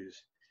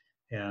issues,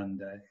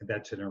 and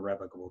that's an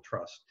irrevocable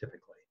trust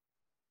typically.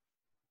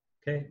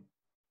 Okay.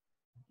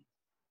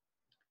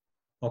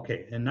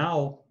 Okay, and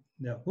now,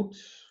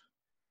 oops,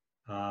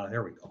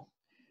 there we go.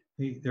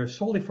 They're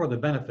solely for the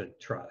benefit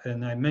trust,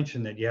 and I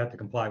mentioned that you have to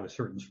comply with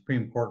certain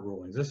Supreme Court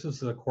rulings. This is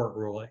the court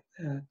ruling,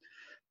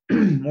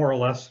 more or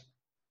less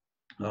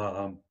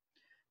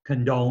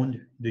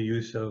condoned the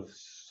use of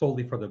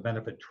solely for the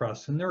benefit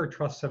trusts, and there are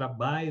trusts set up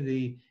by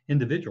the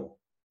individual.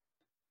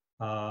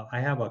 I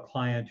have a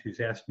client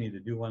who's asked me to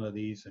do one of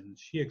these, and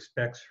she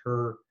expects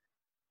her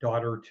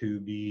daughter to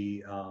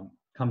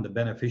become the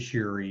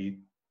beneficiary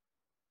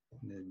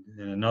in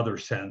another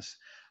sense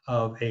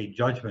of a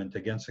judgment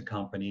against a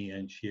company,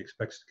 and she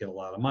expects to get a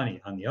lot of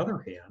money. On the other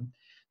hand,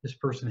 this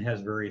person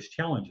has various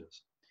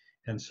challenges.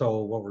 And so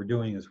what we're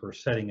doing is we're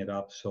setting it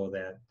up so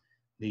that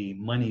the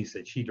monies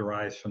that she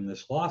derives from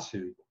this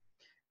lawsuit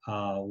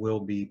will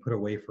be put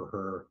away for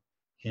her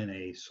in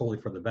a solely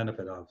for the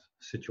benefit of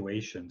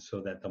situation,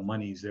 so that the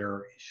money's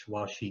there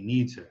while she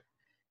needs it.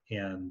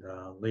 And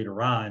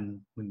later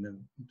on,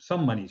 when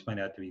some monies might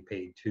have to be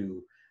paid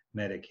to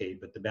Medicaid,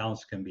 but the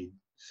balance can be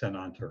sent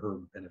on to her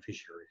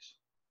beneficiaries.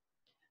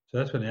 So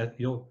that's when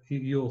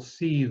you'll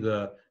see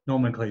the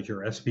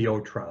nomenclature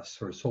SBO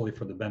trusts, or solely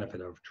for the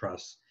benefit of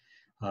trusts,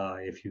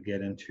 if you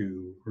get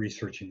into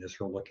researching this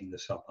or looking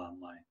this up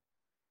online.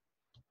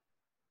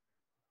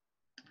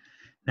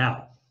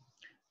 Now,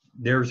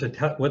 there's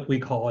what we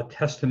call a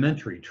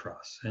testamentary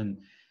trust. And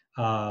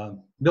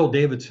Bill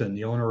Davidson,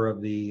 the owner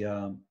of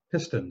the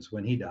Pistons,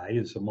 when he died,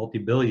 is a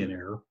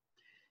multi-billionaire,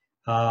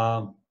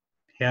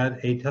 had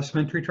a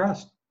testamentary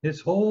trust. His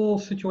whole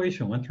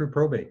situation went through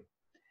probate.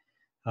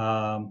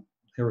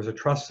 There was a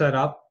trust set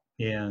up,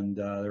 and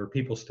there were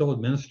people still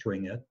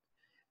administering it.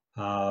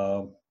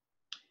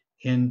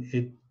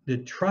 And the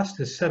trust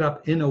is set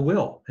up in a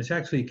will. It's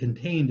actually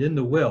contained in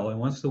the will. And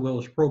once the will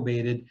is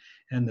probated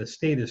and the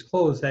estate is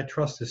closed, that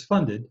trust is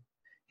funded.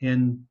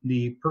 And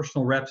the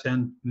personal reps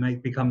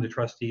might become the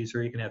trustees,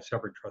 or you can have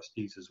separate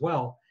trustees as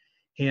well.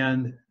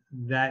 And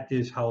that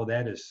is how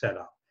that is set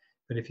up.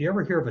 But if you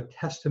ever hear of a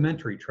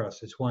testamentary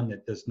trust, it's one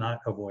that does not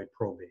avoid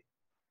probate.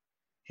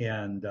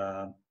 And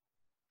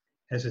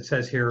as it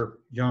says here,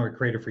 generally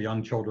created for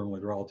young children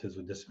with relatives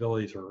with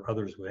disabilities or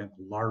others who have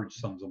large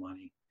sums of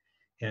money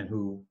and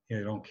who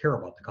don't care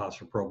about the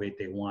cost of probate.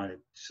 They want it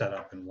set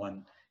up in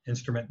one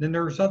instrument. And then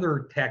there's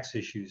other tax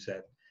issues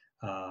that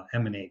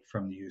emanate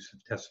from the use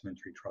of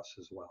testamentary trusts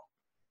as well.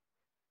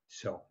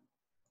 So,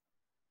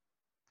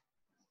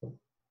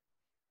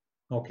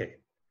 okay,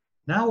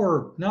 now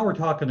we're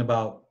talking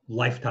about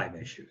lifetime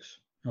issues.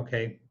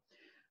 Okay,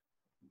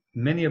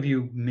 many of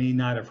you may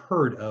not have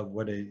heard of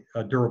what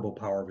a durable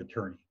power of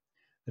attorney.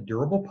 A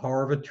durable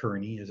power of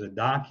attorney is a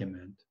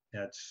document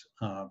that's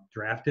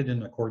drafted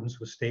in accordance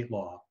with state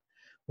law,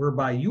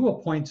 whereby you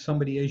appoint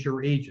somebody as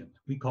your agent.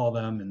 We call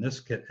them, in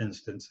this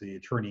instance, the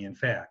attorney in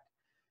fact,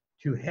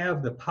 to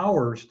have the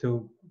powers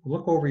to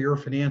look over your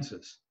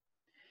finances.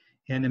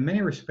 And in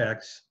many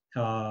respects,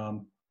 that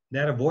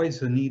avoids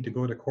the need to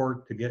go to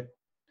court to get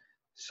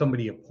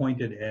somebody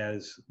appointed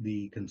as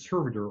the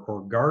conservator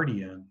or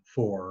guardian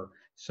for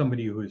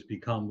somebody who has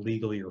become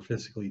legally or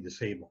physically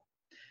disabled.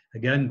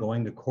 Again,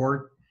 going to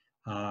court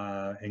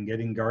and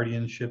getting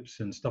guardianships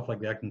and stuff like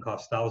that can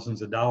cost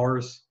thousands of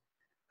dollars.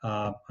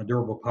 A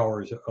durable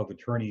powers of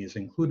attorney is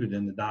included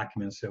in the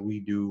documents that we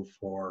do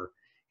for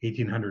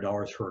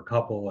 $1,800 for a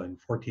couple and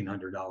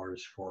 $1,400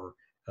 for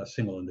a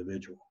single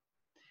individual.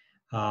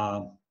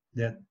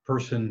 That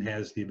person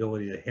has the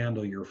ability to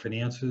handle your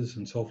finances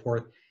and so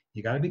forth.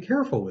 You got to be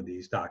careful with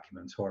these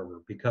documents,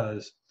 however,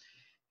 because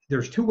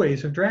there's two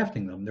ways of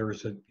drafting them.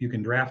 You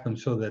can draft them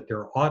so that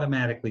they're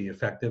automatically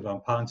effective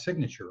upon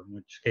signature, in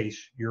which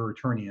case your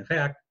attorney, in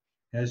fact,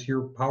 has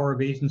your power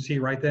of agency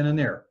right then and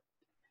there.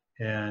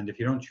 And if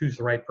you don't choose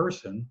the right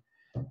person,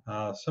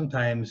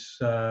 sometimes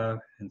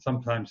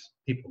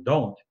people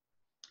don't,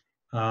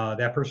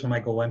 that person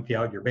might go empty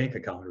out your bank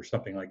account or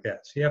something like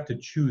that. So you have to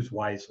choose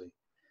wisely.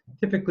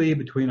 Typically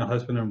between a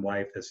husband and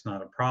wife, that's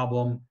not a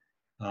problem.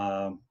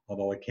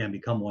 Although it can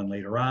become one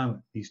later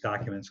on, these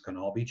documents can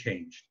all be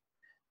changed.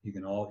 You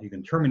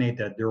can terminate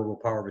that durable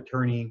power of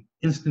attorney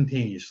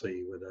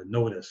instantaneously with a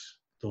notice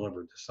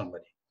delivered to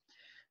somebody.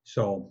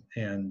 So,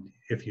 and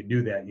if you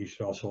do that, you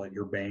should also let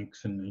your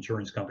banks and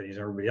insurance companies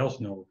and everybody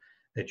else know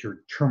that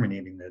you're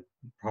terminating that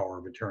power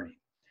of attorney.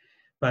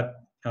 But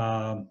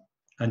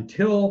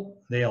until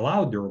they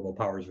allow durable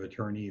powers of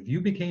attorney, if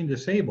you became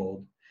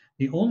disabled,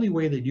 the only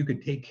way that you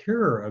could take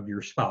care of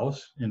your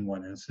spouse in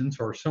one instance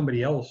or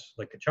somebody else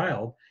like a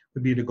child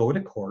would be to go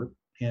to court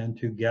and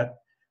to get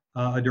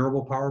a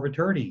durable power of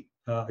attorney,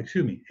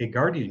 a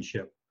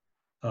guardianship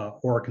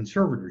or a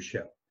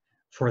conservatorship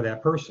for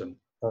that person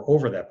or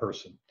over that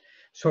person.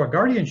 So a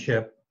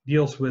guardianship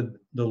deals with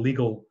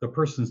the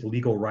person's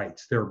legal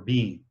rights, their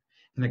being,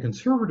 and a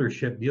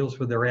conservatorship deals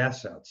with their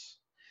assets.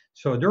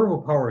 So a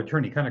durable power of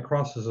attorney kind of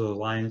crosses those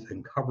lines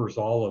and covers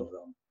all of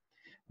them.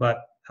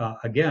 But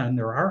again,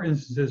 there are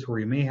instances where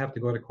you may have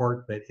to go to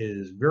court, but it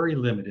is very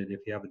limited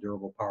if you have a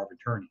durable power of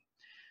attorney.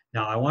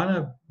 Now, I want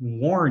to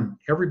warn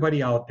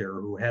everybody out there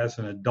who has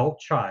an adult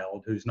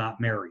child who's not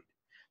married.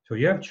 So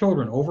you have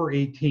children over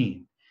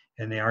 18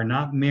 and they are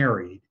not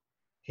married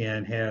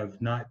and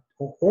have not,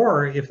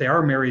 or if they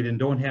are married and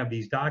don't have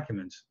these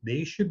documents,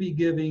 they should be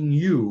giving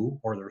you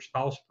or their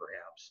spouse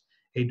perhaps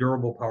a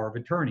durable power of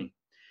attorney,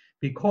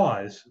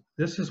 because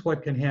this is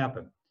what can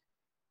happen.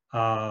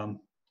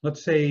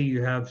 Let's say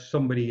you have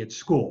somebody at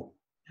school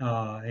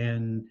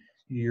and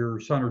your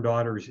son or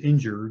daughter is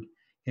injured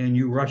and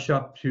you rush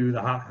up to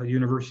the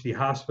university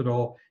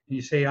hospital and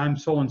you say, I'm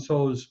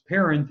so-and-so's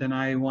parent and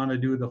I want to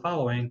do the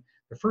following.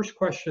 The first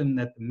question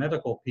that the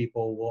medical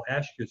people will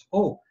ask you is,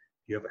 oh,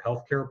 do you have a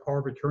healthcare power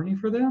of attorney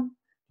for them?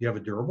 Do you have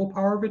a durable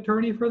power of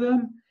attorney for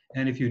them?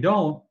 And if you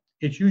don't,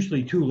 it's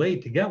usually too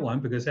late to get one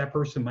because that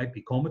person might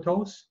be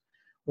comatose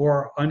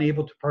or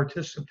unable to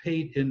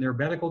participate in their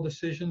medical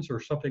decisions or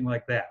something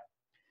like that.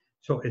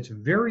 So it's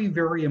very,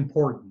 very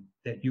important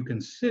that you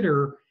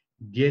consider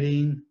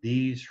getting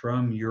these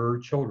from your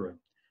children.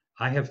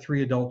 I have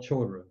 3 adult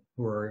children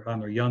who are on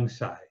their young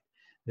side.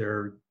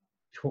 They're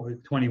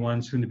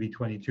 21, soon to be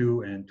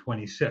 22, and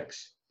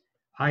 26.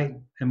 I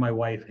and my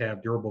wife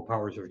have durable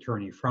powers of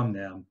attorney from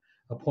them,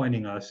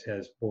 appointing us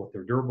as both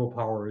their durable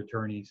power of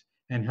attorneys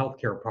and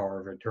healthcare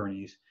power of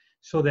attorneys,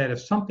 so that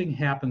if something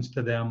happens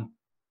to them,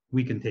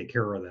 we can take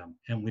care of them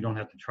and we don't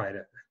have to try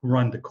to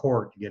run to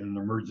court to get an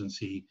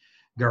emergency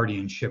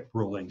guardianship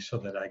ruling so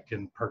that I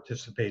can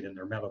participate in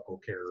their medical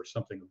care or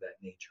something of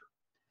that nature.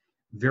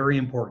 Very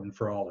important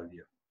for all of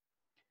you.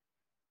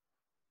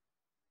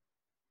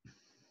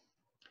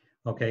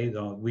 Okay,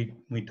 so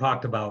we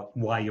talked about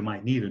why you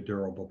might need a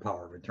durable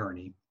power of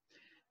attorney.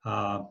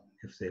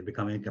 If they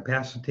become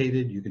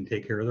incapacitated, you can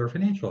take care of their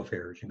financial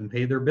affairs. You can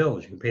pay their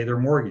bills. You can pay their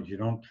mortgage. You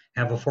don't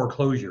have a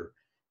foreclosure.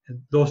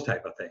 Those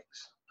type of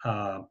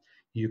things.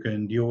 You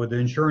can deal with the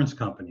insurance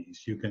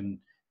companies. You can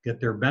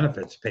get their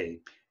benefits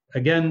paid.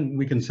 Again,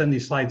 we can send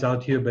these slides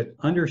out to you, but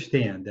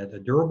understand that a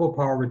durable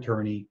power of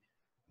attorney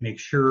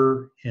makes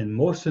sure in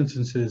most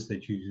instances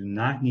that you do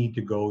not need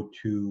to go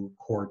to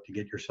court to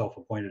get yourself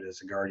appointed as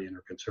a guardian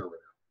or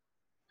conservator.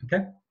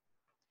 Okay?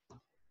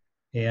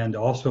 And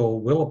also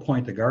will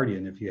appoint a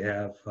guardian if you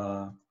have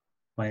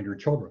minor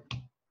children.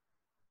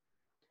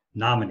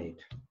 Nominate,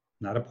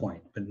 not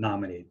appoint, but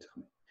nominate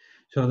them.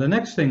 So the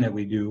next thing that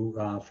we do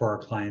for our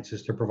clients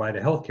is to provide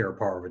a healthcare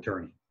power of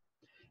attorney.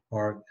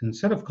 Or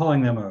instead of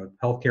calling them a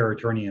healthcare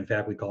attorney, in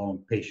fact, we call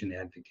them a patient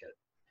advocate.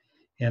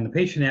 And the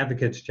patient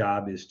advocate's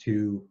job is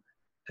to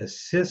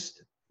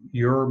assist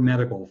your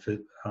medical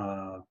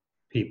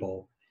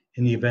people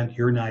in the event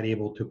you're not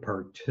able to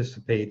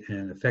participate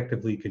and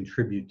effectively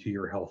contribute to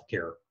your health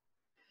care.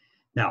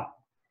 Now,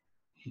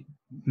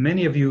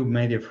 many of you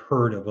might have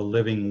heard of a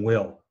living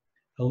will.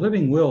 A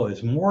living will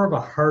is more of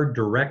a hard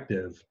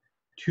directive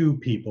to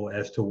people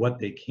as to what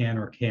they can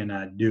or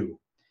cannot do.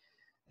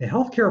 A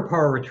healthcare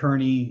power of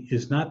attorney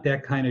is not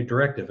that kind of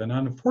directive, and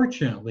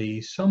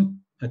unfortunately, some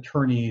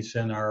attorneys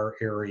in our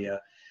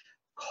area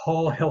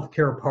call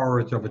healthcare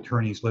powers of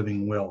attorneys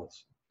living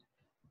wills.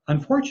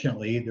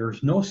 Unfortunately,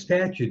 there's no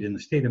statute in the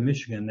state of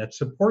Michigan that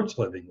supports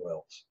living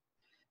wills.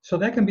 So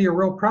that can be a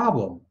real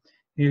problem.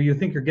 You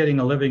think you're getting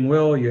a living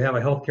will, you have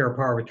a healthcare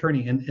power of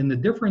attorney, and the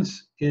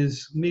difference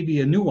is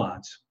maybe a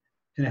nuance.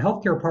 In a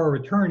healthcare power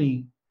of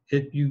attorney,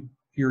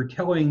 you're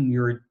telling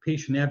your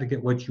patient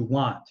advocate what you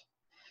want.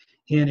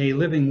 In a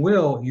living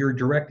will, you're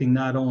directing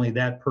not only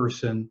that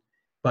person,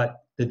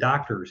 but the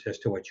doctors as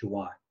to what you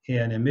want.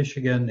 And in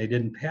Michigan, they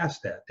didn't pass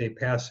that. They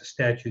passed a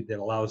statute that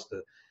allows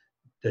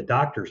the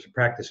doctors to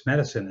practice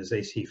medicine as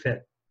they see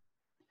fit.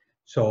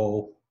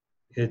 So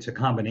it's a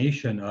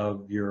combination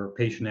of your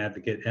patient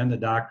advocate and the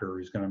doctor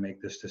who's going to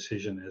make this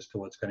decision as to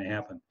what's going to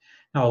happen.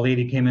 Now, a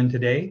lady came in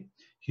today.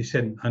 She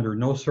said, under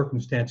no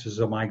circumstances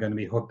am I going to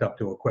be hooked up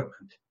to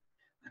equipment.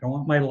 I don't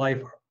want my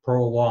life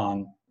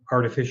prolonged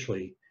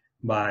artificially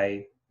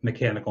by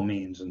mechanical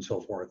means and so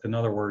forth. In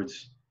other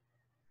words,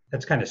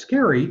 that's kind of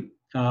scary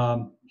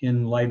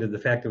in light of the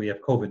fact that we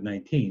have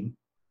COVID-19.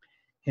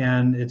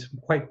 And it's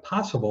quite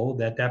possible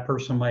that that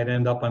person might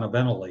end up on a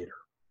ventilator.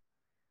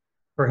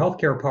 Her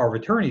healthcare power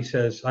of attorney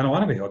says, I don't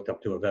want to be hooked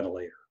up to a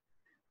ventilator.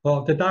 Well,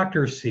 if the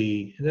doctors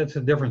see, that's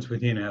the difference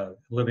between a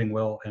living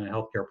will and a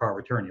healthcare power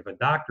of attorney. If a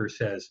doctor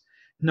says,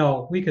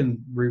 no, we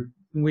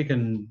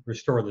can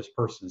restore this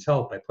person's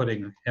health by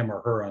putting him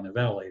or her on a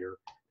ventilator,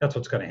 that's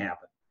what's going to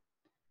happen.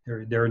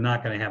 They're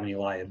not going to have any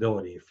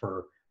liability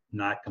for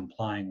not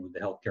complying with the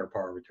healthcare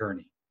power of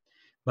attorney.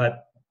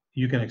 But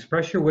you can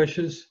express your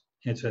wishes.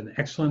 It's an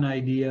excellent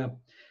idea.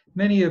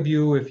 Many of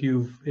you, if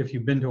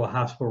you've been to a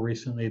hospital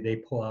recently, they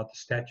pull out the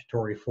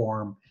statutory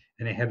form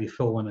and they have you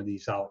fill one of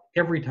these out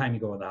every time you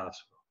go to the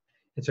hospital.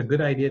 It's a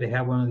good idea to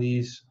have one of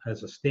these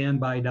as a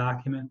standby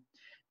document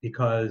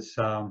because,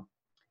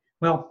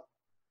 well,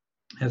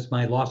 as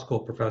my law school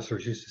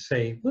professors used to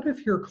say, what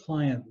if your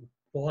client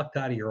walked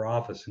out of your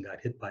office and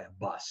got hit by a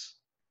bus?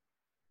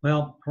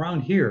 Well,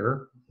 around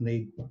here,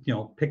 they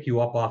pick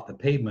you up off the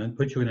pavement,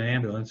 put you in an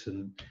ambulance,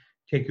 and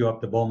take you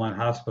up to Beaumont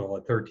Hospital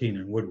at 13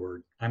 in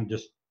Woodward. I'm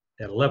just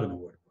at 11 in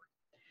Woodward.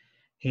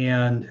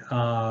 And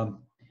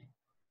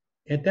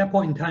at that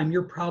point in time,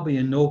 you're probably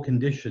in no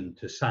condition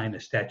to sign a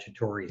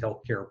statutory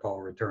healthcare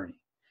power of attorney.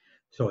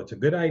 So it's a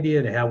good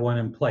idea to have one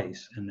in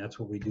place, and that's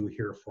what we do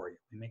here for you.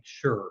 We make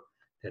sure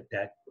that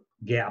that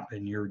gap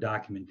in your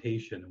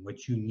documentation and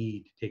what you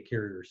need to take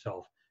care of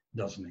yourself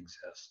doesn't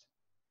exist.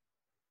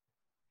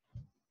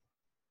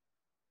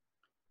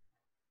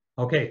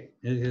 Okay,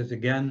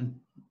 again,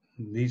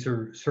 these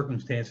are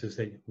circumstances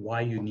that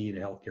why you need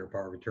a healthcare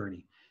power of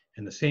attorney.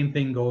 And the same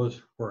thing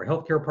goes for a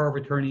healthcare power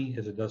of attorney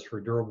as it does for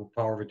a durable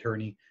power of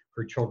attorney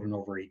for children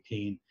over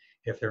 18.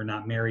 If they're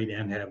not married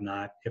and have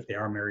not, if they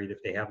are married,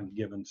 if they haven't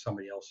given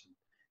somebody else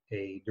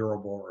a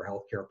durable or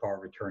healthcare power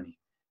of attorney.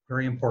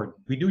 Very important.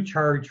 We do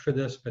charge for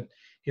this, but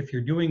if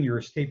you're doing your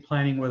estate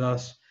planning with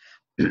us,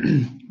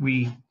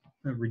 we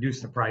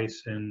reduce the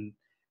price and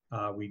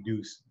we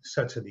do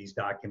sets of these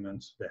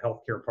documents, the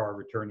healthcare power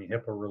of attorney,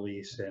 HIPAA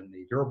release, and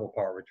the durable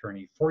power of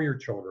attorney for your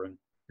children,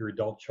 your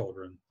adult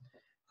children,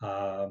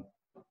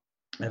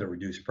 at a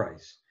reduced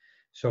price.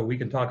 So we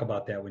can talk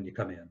about that when you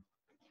come in.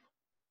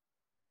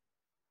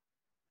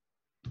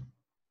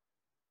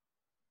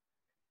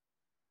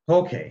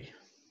 Okay.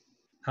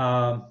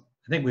 I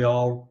think we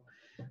all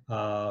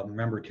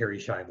remember Terry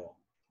Schiavo.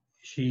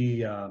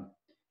 She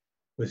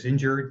was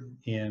injured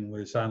and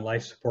was on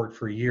life support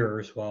for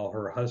years while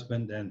her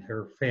husband and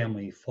her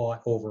family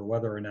fought over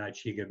whether or not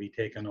she could be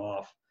taken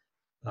off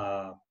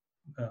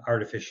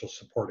artificial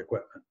support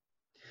equipment.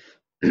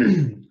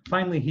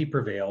 Finally, he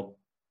prevailed,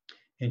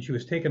 and she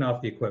was taken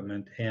off the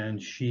equipment,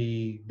 and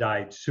she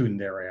died soon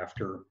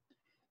thereafter.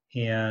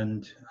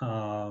 And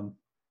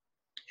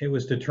it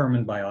was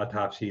determined by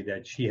autopsy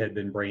that she had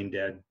been brain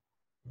dead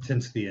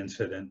since the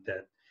incident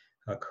that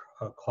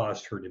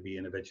caused her to be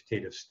in a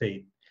vegetative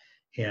state,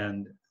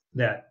 and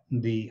that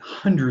the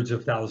hundreds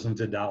of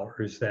thousands of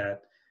dollars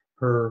that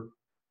her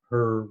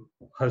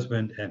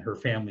husband and her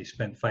family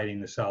spent fighting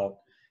this out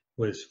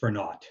was for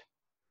naught.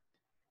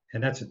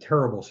 And that's a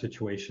terrible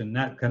situation.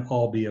 That can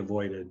all be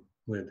avoided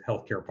with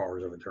healthcare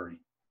powers of attorney.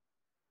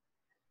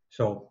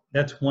 So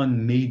that's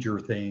one major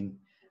thing.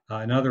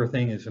 Another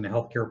thing is in a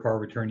healthcare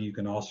power of attorney, you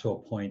can also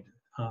appoint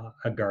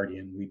a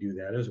guardian. We do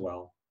that as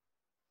well.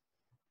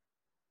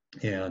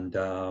 And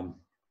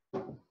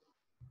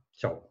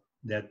so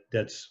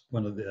that's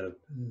one of the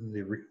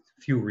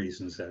few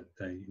reasons that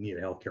you need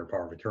a healthcare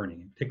power of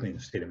attorney, particularly in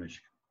the state of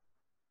Michigan.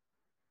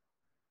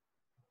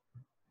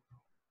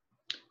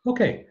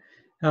 Okay,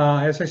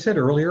 as I said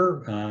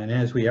earlier, and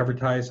as we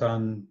advertise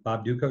on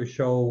Bob Duco's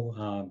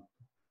show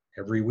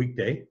every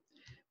weekday,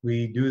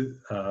 We do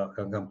a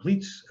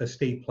complete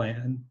estate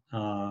plan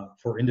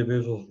for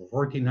individuals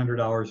for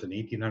 $1,400 and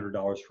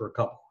 $1,800 for a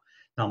couple.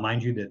 Now,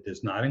 mind you, that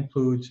does not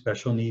include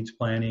special needs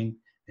planning.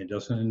 It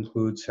doesn't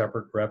include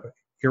separate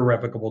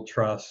irrevocable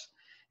trusts,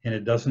 and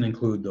it doesn't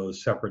include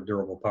those separate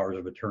durable powers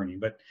of attorney.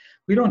 But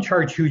we don't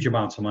charge huge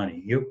amounts of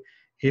money.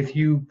 If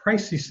you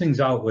price these things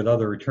out with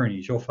other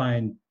attorneys, you'll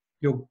find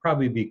you'll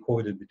probably be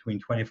quoted between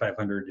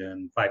 $2,500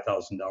 and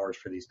 $5,000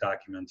 for these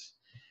documents.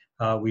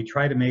 We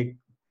try to make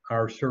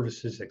our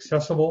services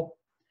accessible.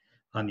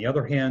 On the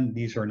other hand,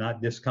 these are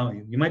not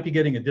discounted. You might be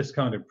getting a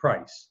discounted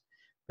price,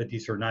 but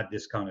these are not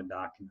discounted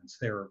documents.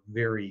 They're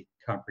very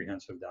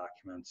comprehensive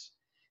documents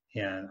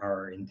and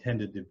are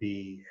intended to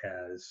be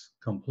as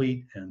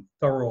complete and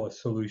thorough a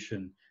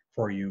solution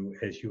for you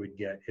as you would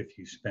get if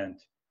you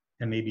spent,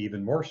 and maybe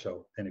even more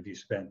so than if you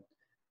spent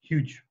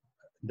huge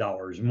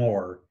dollars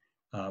more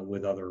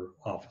with other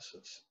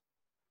offices.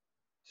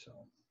 So.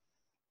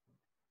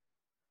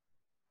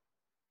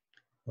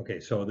 Okay,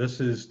 so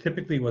this is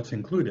typically what's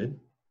included.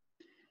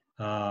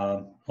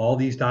 All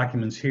these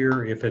documents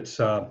here, if it's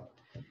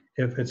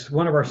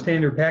one of our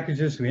standard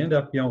packages, we end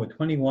up, with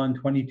 21,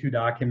 22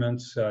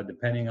 documents,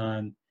 depending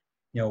on,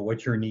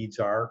 what your needs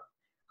are.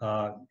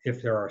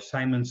 If there are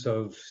assignments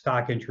of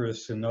stock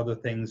interests and other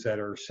things that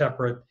are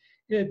separate,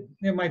 it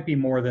might be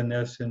more than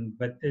this,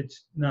 but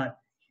it's not.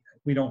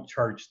 We don't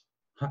charge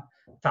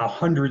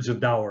hundreds of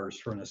dollars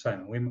for an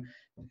assignment.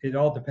 It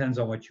all depends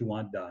on what you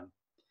want done.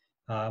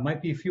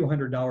 Might be a few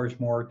 $100s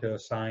more to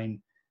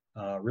assign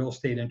real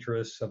estate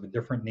interests of a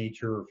different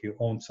nature if you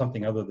own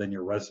something other than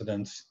your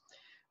residence.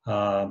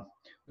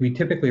 We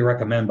typically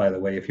recommend, by the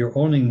way, if you're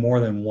owning more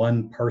than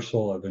one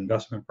parcel of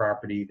investment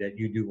property, that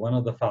you do one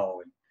of the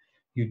following.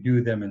 You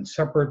do them in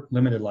separate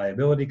limited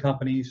liability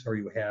companies, or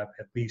you have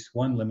at least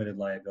one limited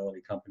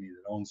liability company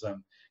that owns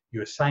them.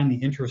 You assign the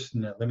interest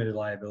in that limited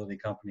liability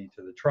company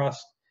to the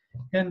trust,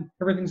 and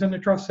everything's in the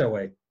trust that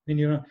way. And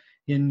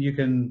you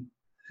can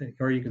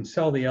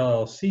sell the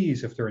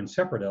LLCs if they're in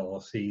separate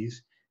LLCs,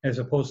 as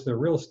opposed to the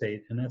real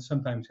estate, and that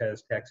sometimes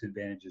has tax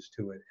advantages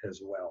to it as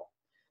well.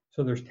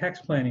 So there's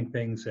tax planning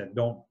things that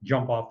don't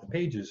jump off the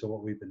pages of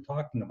what we've been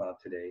talking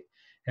about today,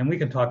 and we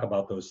can talk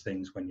about those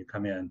things when you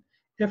come in,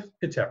 if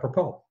it's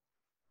apropos.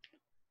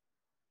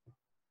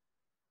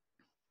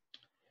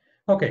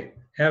 Okay,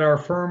 at our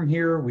firm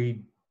here,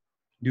 we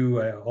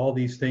do all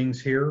these things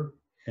here,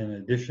 in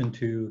addition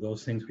to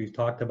those things we've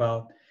talked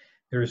about.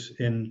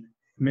 In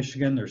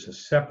Michigan, there's a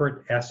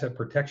separate asset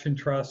protection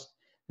trust.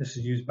 This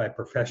is used by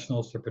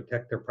professionals to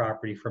protect their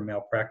property from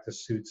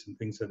malpractice suits and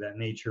things of that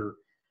nature.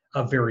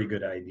 A very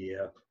good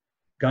idea.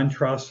 Gun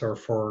trusts are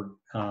for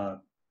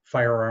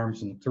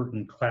firearms and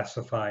certain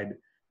classified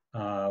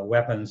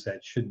weapons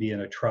that should be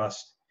in a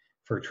trust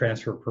for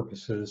transfer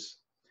purposes,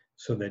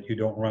 so that you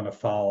don't run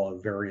afoul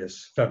of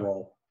various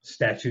federal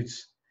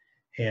statutes,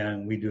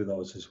 and we do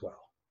those as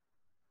well.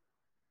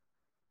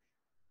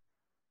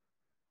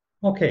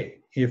 Okay,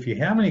 if you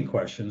have any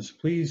questions,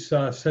 please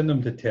send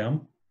them to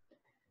Tim,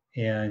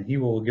 and he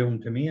will give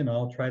them to me, and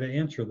I'll try to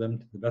answer them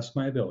to the best of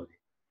my ability.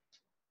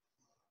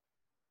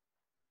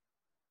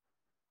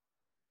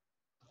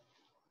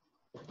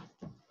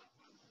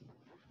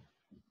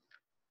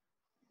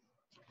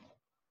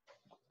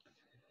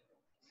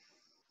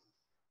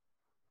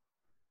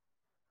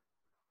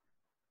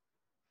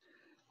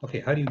 Okay,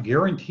 how do you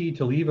guarantee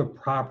to leave a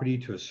property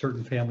to a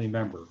certain family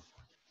member?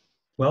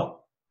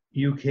 Well,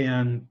 you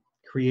can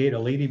create a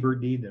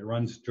ladybird deed that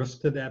runs just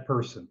to that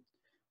person,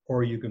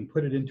 or you can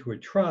put it into a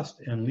trust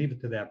and leave it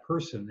to that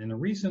person. And the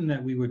reason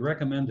that we would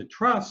recommend a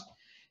trust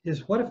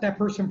is, what if that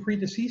person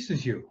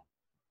predeceases you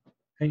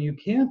and you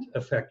can't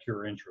affect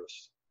your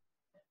interests?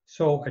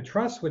 So a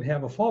trust would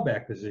have a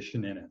fallback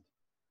position in it.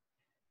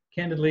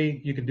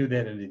 Candidly, you could do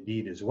that in a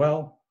deed as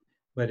well.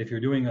 But if you're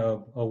doing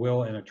a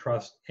will and a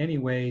trust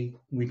anyway,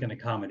 we can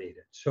accommodate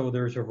it. So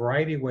there's a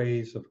variety of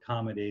ways of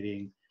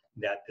accommodating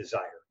that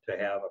desire to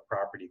have a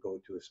property go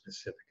to a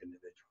specific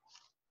individual.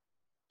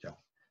 So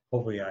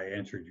hopefully I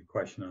answered your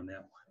question on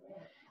that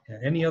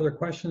one. Any other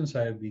questions?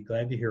 I'd be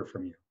glad to hear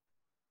from you.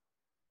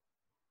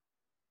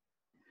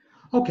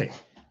 Okay,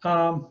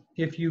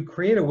 if you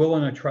create a will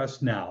and a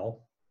trust now,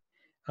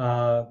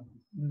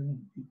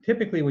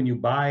 typically when you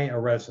buy a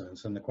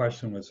residence, and the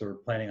question was, we're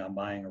planning on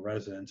buying a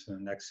residence in the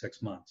next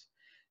 6 months,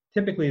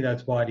 typically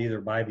that's bought either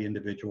by the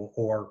individual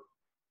or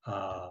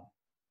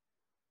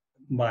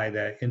by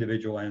the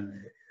individual and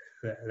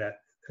that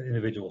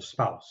individual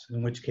spouse,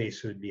 in which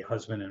case it would be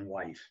husband and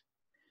wife.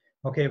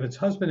 Okay, if it's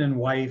husband and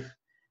wife,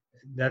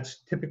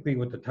 that's typically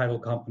what the title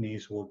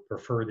companies will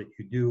prefer that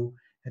you do.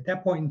 At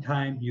that point in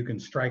time, you can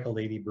strike a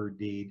ladybird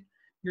deed.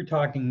 You're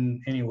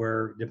talking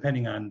anywhere,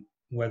 depending on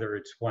whether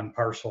it's one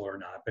parcel or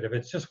not. But if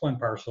it's just one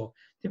parcel,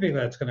 typically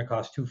that's going to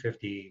cost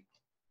 $250,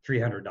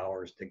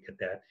 $300 to get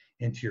that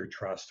into your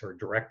trust or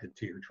directed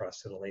to your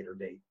trust at a later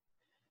date.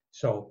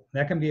 So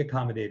that can be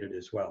accommodated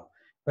as well.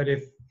 But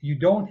if you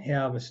don't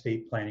have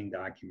estate planning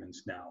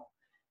documents now,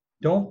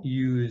 don't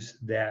use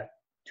that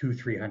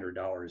 $200,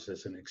 $300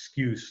 as an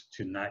excuse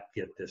to not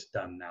get this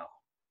done now.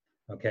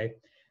 Okay?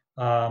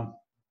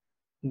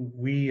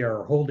 We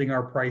are holding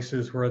our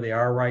prices where they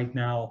are right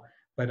now,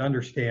 but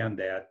understand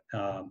that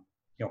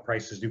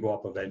prices do go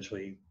up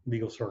eventually.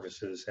 Legal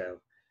services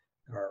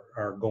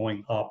are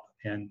going up,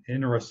 and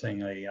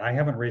interestingly, I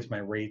haven't raised my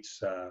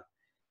rates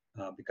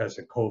because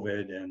of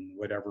COVID and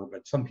whatever,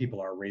 but some people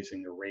are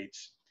raising their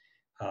rates.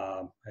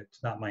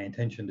 It's not my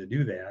intention to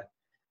do that,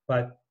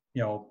 but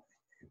the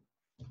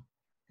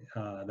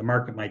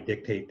market might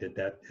dictate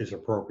that is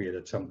appropriate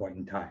at some point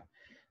in time.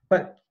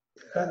 But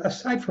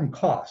aside from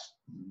cost,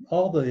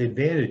 all the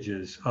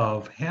advantages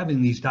of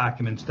having these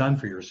documents done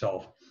for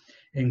yourself,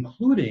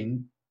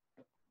 including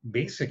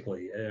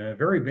basically, in a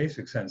very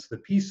basic sense, the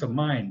peace of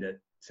mind that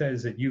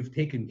says that you've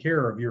taken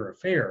care of your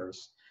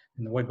affairs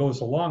and what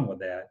goes along with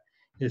that,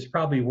 is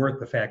probably worth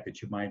the fact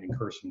that you might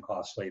incur some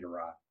costs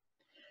later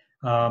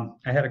on.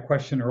 I had a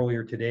question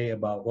earlier today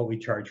about what we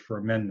charge for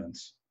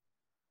amendments.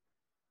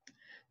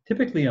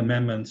 Typically,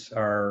 amendments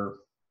are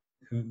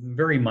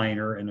very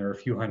minor and they're a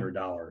few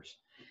 $100s.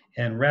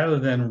 And rather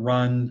than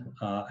run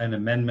an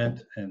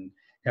amendment and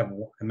have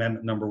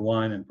amendment number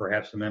 1 and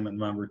perhaps amendment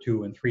number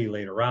 2 and 3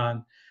 later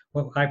on,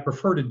 what I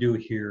prefer to do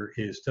here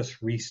is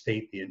just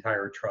restate the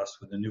entire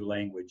trust with the new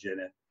language in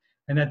it.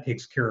 And that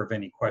takes care of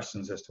any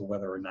questions as to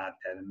whether or not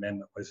that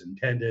amendment was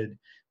intended,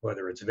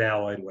 whether it's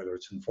valid, whether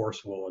it's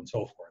enforceable, and so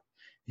forth.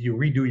 If you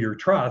redo your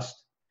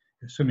trust,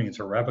 assuming it's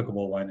a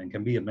revocable one and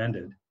can be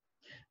amended,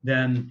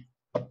 then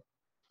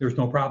there's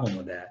no problem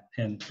with that.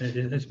 And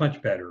it's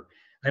much better.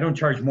 I don't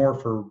charge more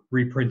for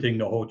reprinting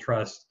the whole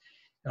trust.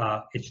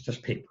 It's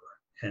just paper.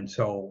 And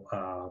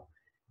so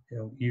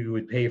you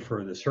would pay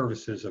for the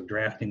services of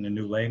drafting the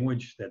new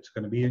language that's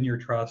going to be in your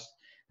trust.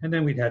 And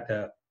then we'd have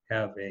to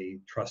have a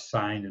trust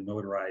signed and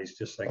notarized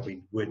just like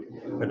we would,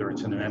 whether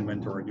it's an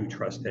amendment or a new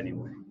trust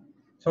anyway.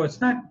 So it's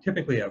not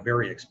typically a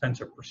very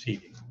expensive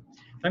proceeding.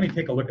 Let me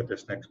take a look at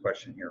this next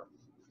question here.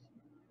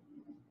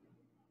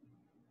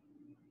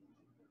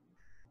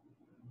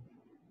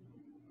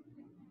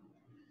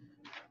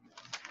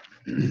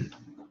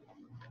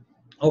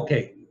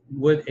 Okay,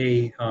 would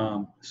a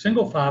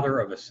single father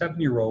of a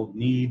 7-year-old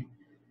need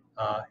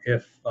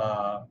if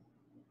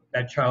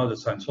that child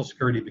is on Social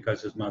Security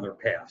because his mother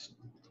passed?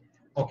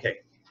 Okay,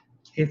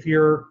 if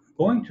you're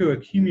going to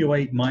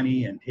accumulate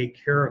money and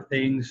take care of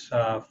things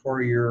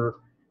for your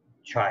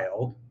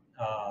child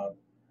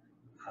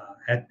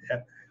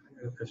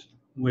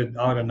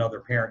without another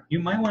parent, you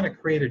might want to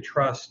create a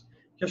trust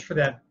just for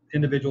that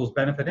individual's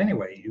benefit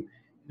anyway.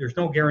 There's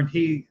no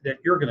guarantee that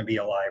you're going to be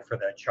alive for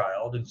that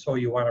child, and so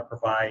you want to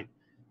provide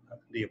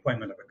the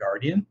appointment of a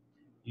guardian.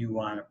 You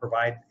want to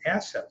provide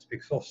assets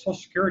because Social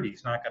Security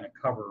is not going to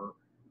cover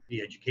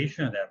the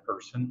education of that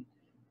person.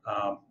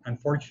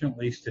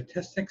 Unfortunately,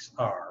 statistics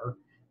are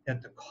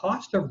that the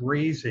cost of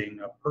raising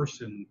a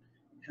person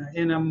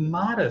in a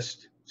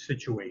modest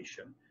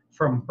situation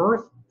from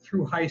birth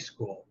through high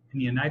school in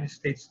the United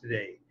States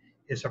today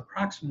is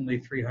approximately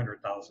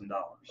 $300,000.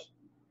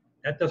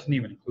 That doesn't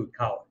even include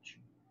college.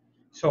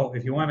 So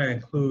if you want to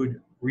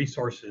include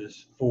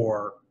resources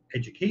for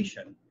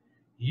education,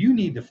 you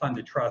need to fund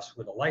a trust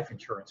with a life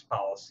insurance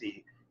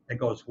policy that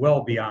goes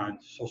well beyond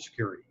Social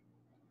Security.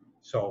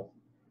 So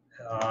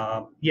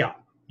yeah,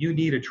 you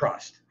need a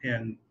trust,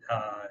 and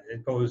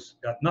it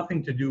got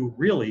nothing to do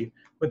really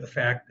with the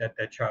fact that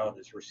that child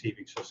is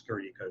receiving Social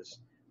Security because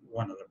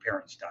one of the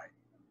parents died.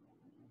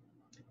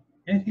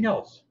 Anything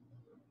else?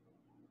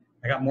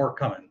 I got more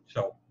coming,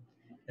 so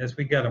as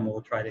we get them,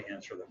 we'll try to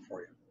answer them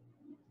for you.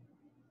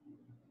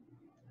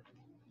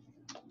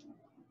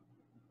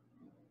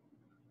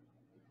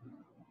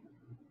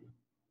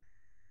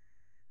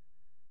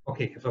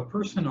 Okay, if a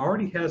person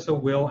already has a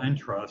will and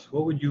trust,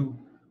 what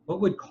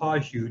would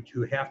cause you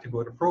to have to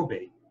go to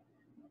probate?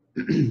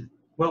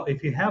 Well,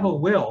 if you have a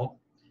will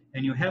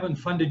and you haven't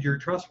funded your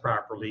trust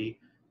properly,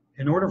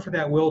 in order for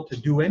that will to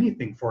do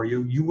anything for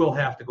you, you will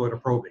have to go to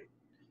probate.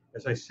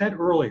 As I said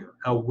earlier,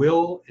 a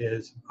will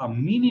is a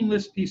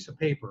meaningless piece of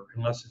paper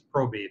unless it's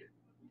probated.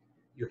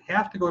 You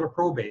have to go to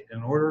probate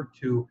in order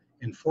to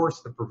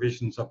enforce the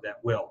provisions of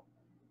that will.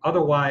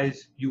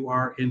 Otherwise, you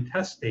are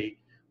intestate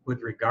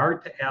with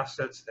regard to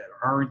assets that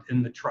aren't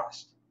in the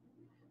trust.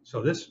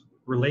 So this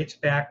relates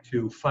back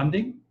to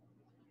funding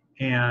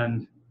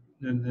and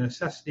the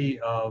necessity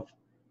of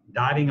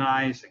dotting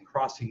I's and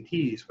crossing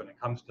T's when it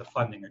comes to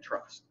funding a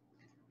trust.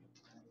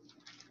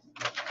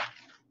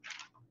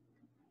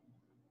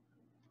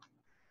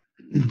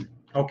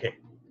 Okay,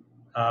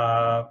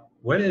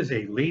 what is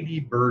a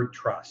ladybird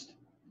trust?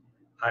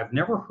 I've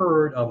never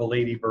heard of a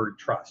ladybird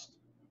trust.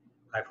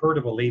 I've heard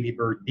of a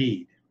ladybird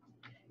deed.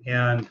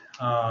 And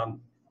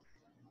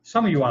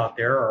some of you out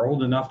there are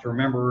old enough to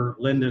remember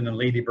Lyndon and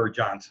Lady Bird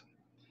Johnson.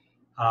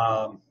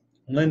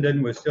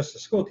 Lyndon was just a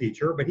school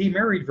teacher, but he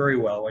married very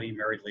well when he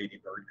married Lady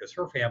Bird because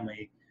her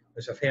family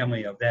was a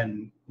family of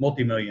then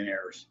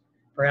multimillionaires.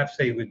 Perhaps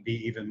they would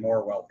be even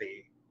more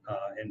wealthy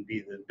and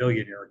be the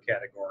billionaire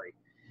category.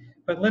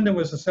 But Lyndon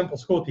was a simple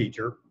school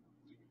teacher,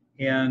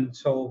 and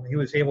so he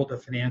was able to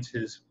finance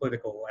his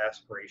political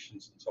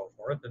aspirations and so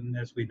forth, and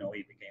as we know,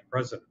 he became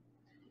president.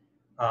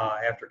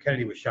 after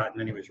Kennedy was shot, and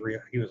then he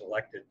was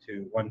elected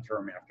to one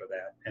term after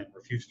that and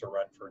refused to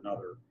run for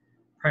another,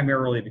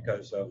 primarily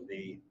because of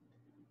the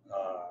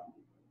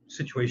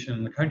situation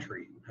in the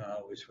country,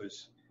 which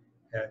was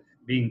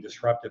being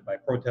disrupted by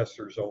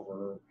protesters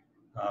over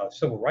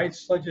civil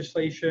rights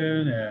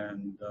legislation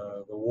and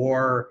the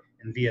war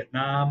in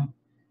Vietnam.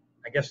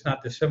 I guess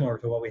not dissimilar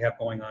to what we have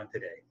going on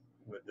today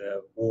with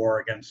the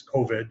war against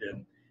COVID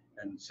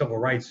and civil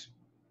rights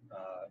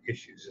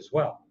issues as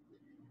well.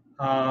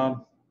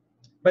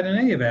 But in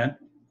any event,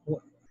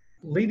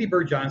 Lady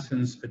Bird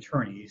Johnson's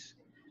attorneys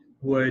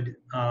would,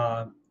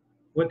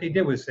 what they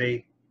did was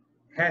they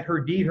had her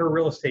deed her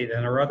real estate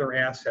and her other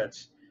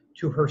assets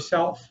to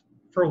herself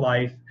for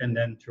life and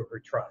then to her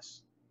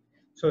trust.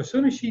 So as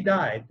soon as she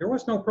died, there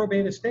was no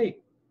probate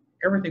estate.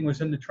 Everything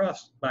was in the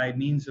trust by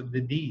means of the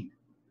deed.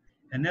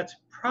 And that's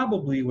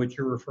probably what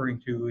you're referring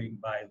to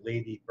by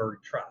Lady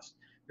Bird Trust.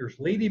 There's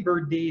Lady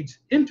Bird deeds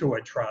into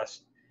a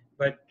trust,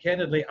 but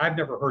candidly, I've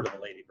never heard of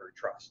a Lady Bird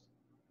Trust.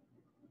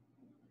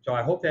 So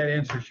I hope that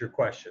answers your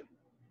question.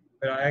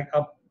 But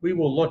we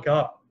will look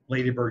up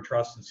Lady Bird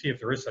Trust and see if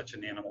there is such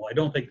an animal. I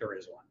don't think there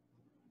is one.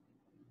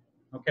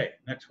 Okay,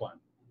 next one.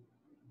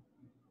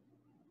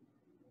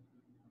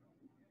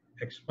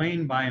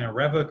 Explain why an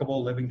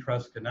irrevocable living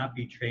trust cannot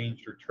be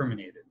changed or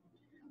terminated.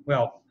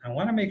 Well, I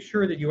want to make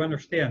sure that you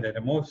understand that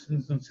in most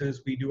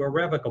instances we do a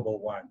revocable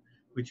one,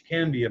 which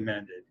can be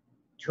amended,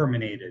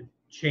 terminated,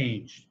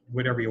 changed,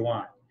 whatever you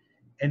want.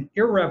 An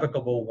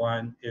irrevocable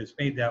one is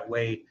made that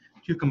way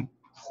to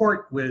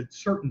comport with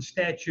certain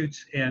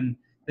statutes and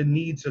the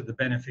needs of the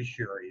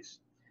beneficiaries,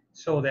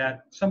 so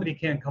that somebody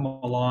can't come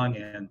along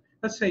and,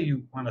 let's say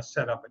you want to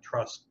set up a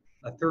trust,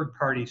 a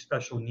third-party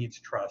special needs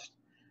trust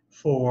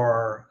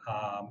for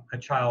a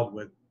child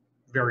with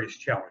various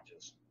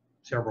challenges,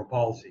 cerebral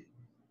palsy,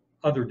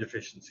 other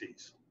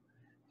deficiencies,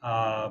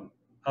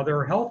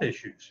 other health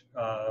issues,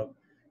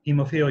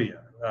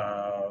 hemophilia,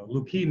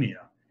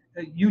 leukemia,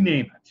 you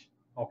name it,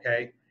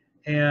 okay?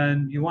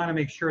 And you want to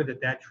make sure that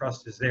that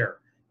trust is there.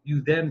 You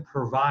then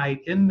provide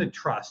in the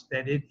trust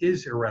that it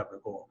is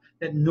irrevocable,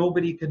 that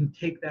nobody can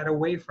take that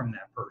away from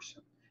that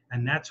person.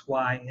 And that's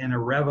why an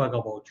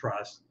irrevocable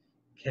trust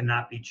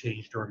cannot be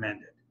changed or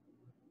amended,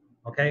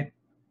 okay?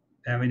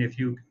 I mean, if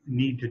you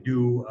need to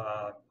do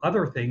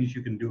other things,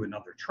 you can do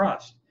another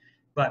trust.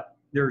 But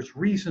there's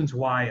reasons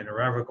why an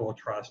irrevocable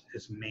trust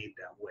is made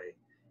that way.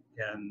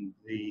 And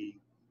the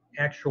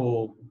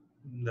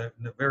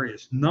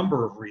various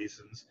number of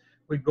reasons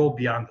would go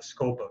beyond the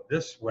scope of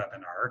this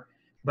webinar.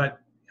 But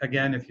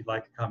again, if you'd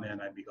like to come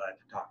in, I'd be glad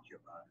to talk to you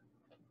about it.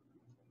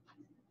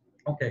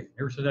 Okay,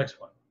 here's the next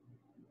one.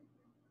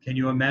 Can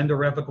you amend a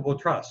revocable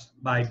trust?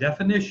 By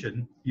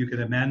definition, you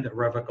can amend a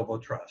revocable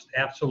trust,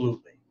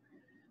 absolutely.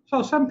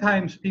 So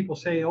sometimes people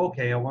say,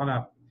 okay, I want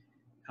to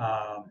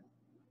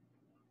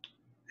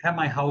have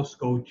my house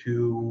go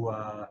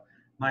to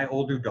my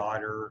older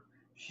daughter.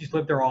 She's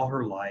lived there all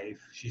her life.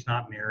 She's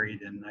not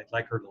married, and I'd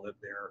like her to live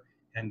there,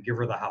 and give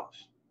her the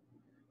house.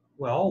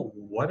 Well,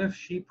 what if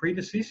she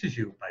predeceases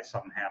you by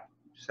some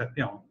set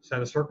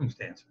of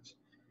circumstances?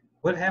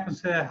 What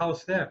happens to that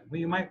house then? Well,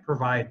 you might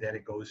provide that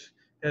it goes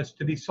as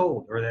to be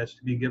sold, or that's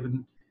to be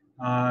given,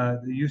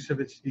 the use of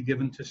it to be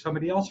given to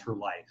somebody else for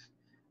life,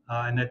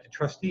 and that the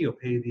trustee will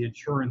pay the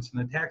insurance and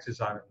the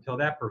taxes on it until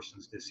that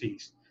person's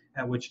deceased,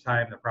 at which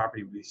time the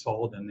property would be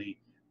sold and the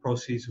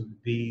proceeds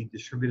would be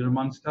distributed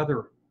amongst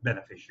other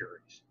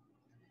beneficiaries.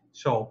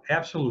 So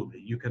absolutely,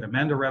 you can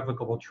amend a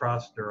revocable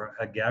trust. There are,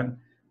 again,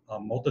 a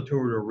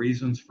multitude of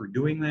reasons for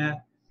doing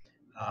that.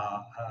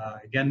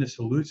 Again, this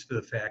alludes to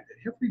the fact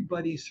that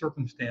everybody's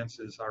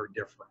circumstances are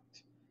different.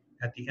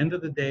 At the end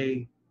of the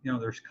day,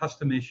 there's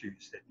custom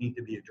issues that need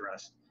to be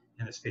addressed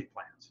in estate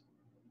plans.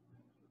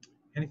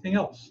 Anything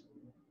else?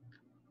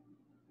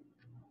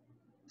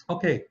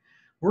 Okay,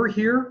 we're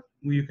here.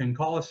 You can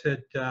call us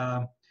at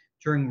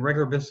during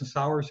regular business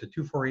hours at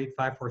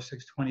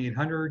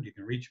 248-546-2800. You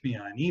can reach me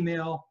on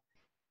email.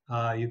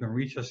 You can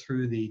reach us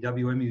through the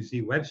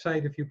WMUZ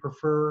website if you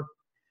prefer.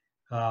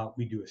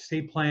 We do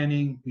estate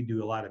planning. We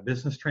do a lot of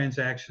business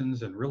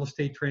transactions and real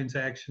estate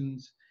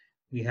transactions.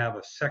 We have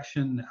a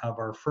section of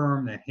our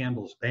firm that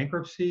handles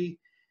bankruptcy.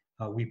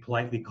 We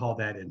politely call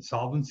that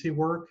insolvency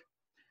work.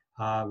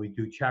 We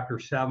do Chapter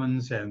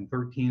 7s and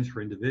 13s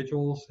for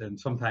individuals, and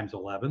sometimes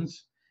 11s.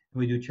 And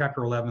we do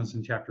Chapter 11s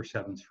and Chapter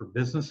 7s for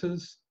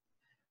businesses.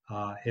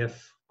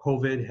 If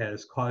COVID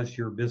has caused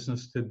your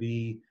business to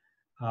be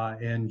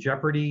in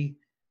jeopardy,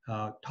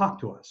 talk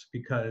to us,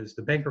 because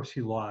the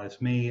bankruptcy laws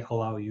may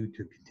allow you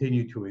to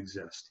continue to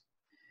exist.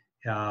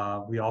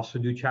 We also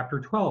do Chapter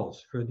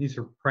 12s. These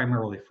are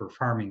primarily for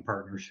farming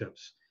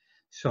partnerships.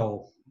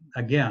 So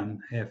again,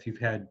 if you've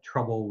had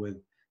trouble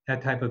with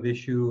that type of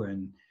issue,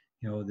 and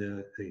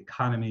the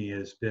economy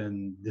has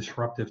been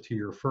disruptive to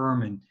your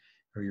firm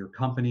or your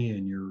company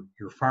and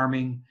your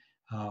farming,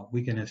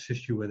 we can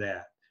assist you with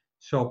that.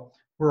 So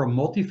we're a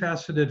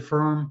multifaceted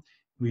firm.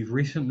 We've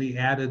recently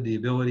added the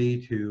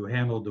ability to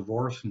handle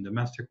divorce and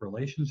domestic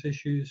relations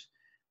issues.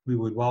 We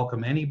would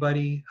welcome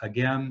anybody.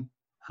 Again,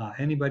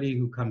 Anybody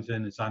who comes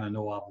in is on a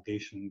no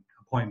obligation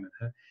appointment.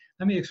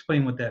 Let me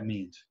explain what that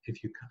means.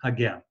 If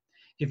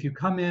you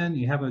come in,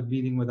 you have a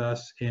meeting with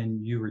us,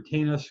 and you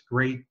retain us,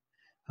 great.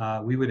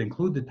 We would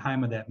include the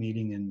time of that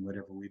meeting in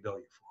whatever we bill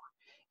you for.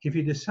 If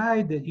you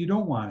decide that you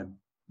don't want to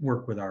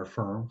work with our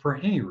firm for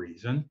any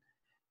reason,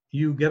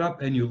 you get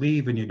up and you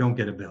leave and you don't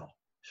get a bill.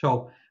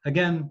 So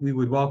again, we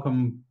would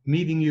welcome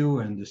meeting you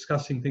and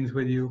discussing things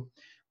with you.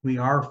 We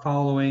are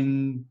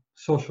following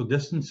social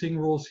distancing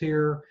rules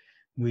here.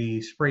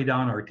 We spray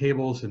down our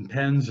tables and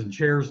pens and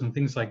chairs and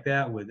things like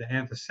that with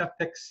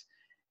antiseptics,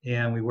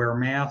 and we wear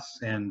masks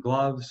and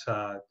gloves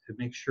to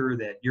make sure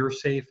that you're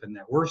safe and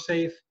that we're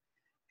safe.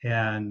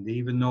 And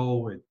even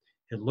though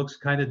it looks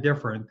kind of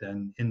different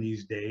than in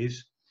these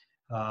days,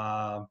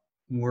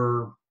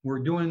 we're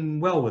doing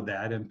well with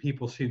that, and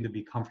people seem to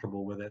be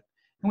comfortable with it.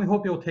 And we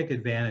hope you'll take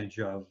advantage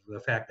of the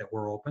fact that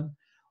we're open.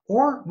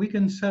 Or we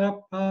can set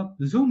up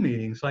Zoom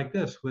meetings like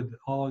this with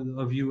all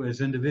of you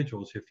as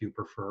individuals if you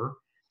prefer.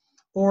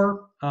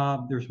 Or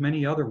there's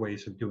many other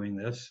ways of doing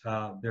this.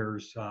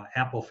 There's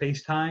Apple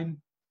FaceTime,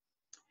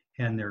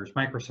 and there's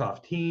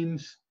Microsoft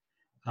Teams.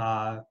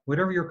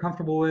 Whatever you're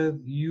comfortable with,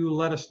 you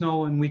let us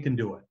know and we can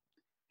do it.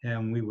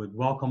 And we would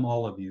welcome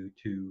all of you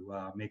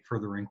to make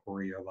further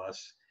inquiry of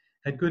us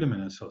at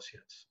Gudeman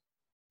Associates.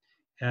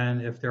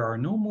 And if there are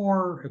no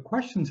more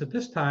questions at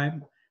this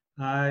time,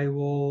 I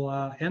will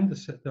end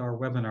our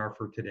webinar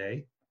for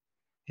today,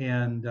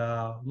 and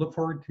look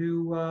forward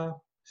to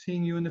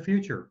seeing you in the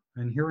future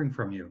and hearing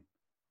from you.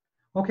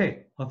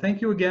 Okay, well, thank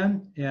you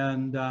again,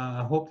 and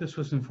I hope this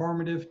was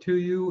informative to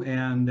you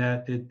and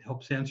that it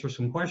helps answer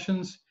some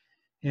questions,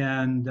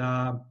 and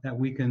that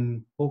we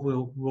can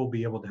hopefully we'll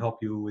be able to help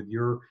you with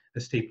your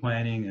estate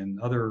planning and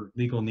other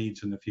legal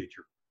needs in the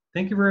future.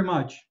 Thank you very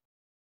much.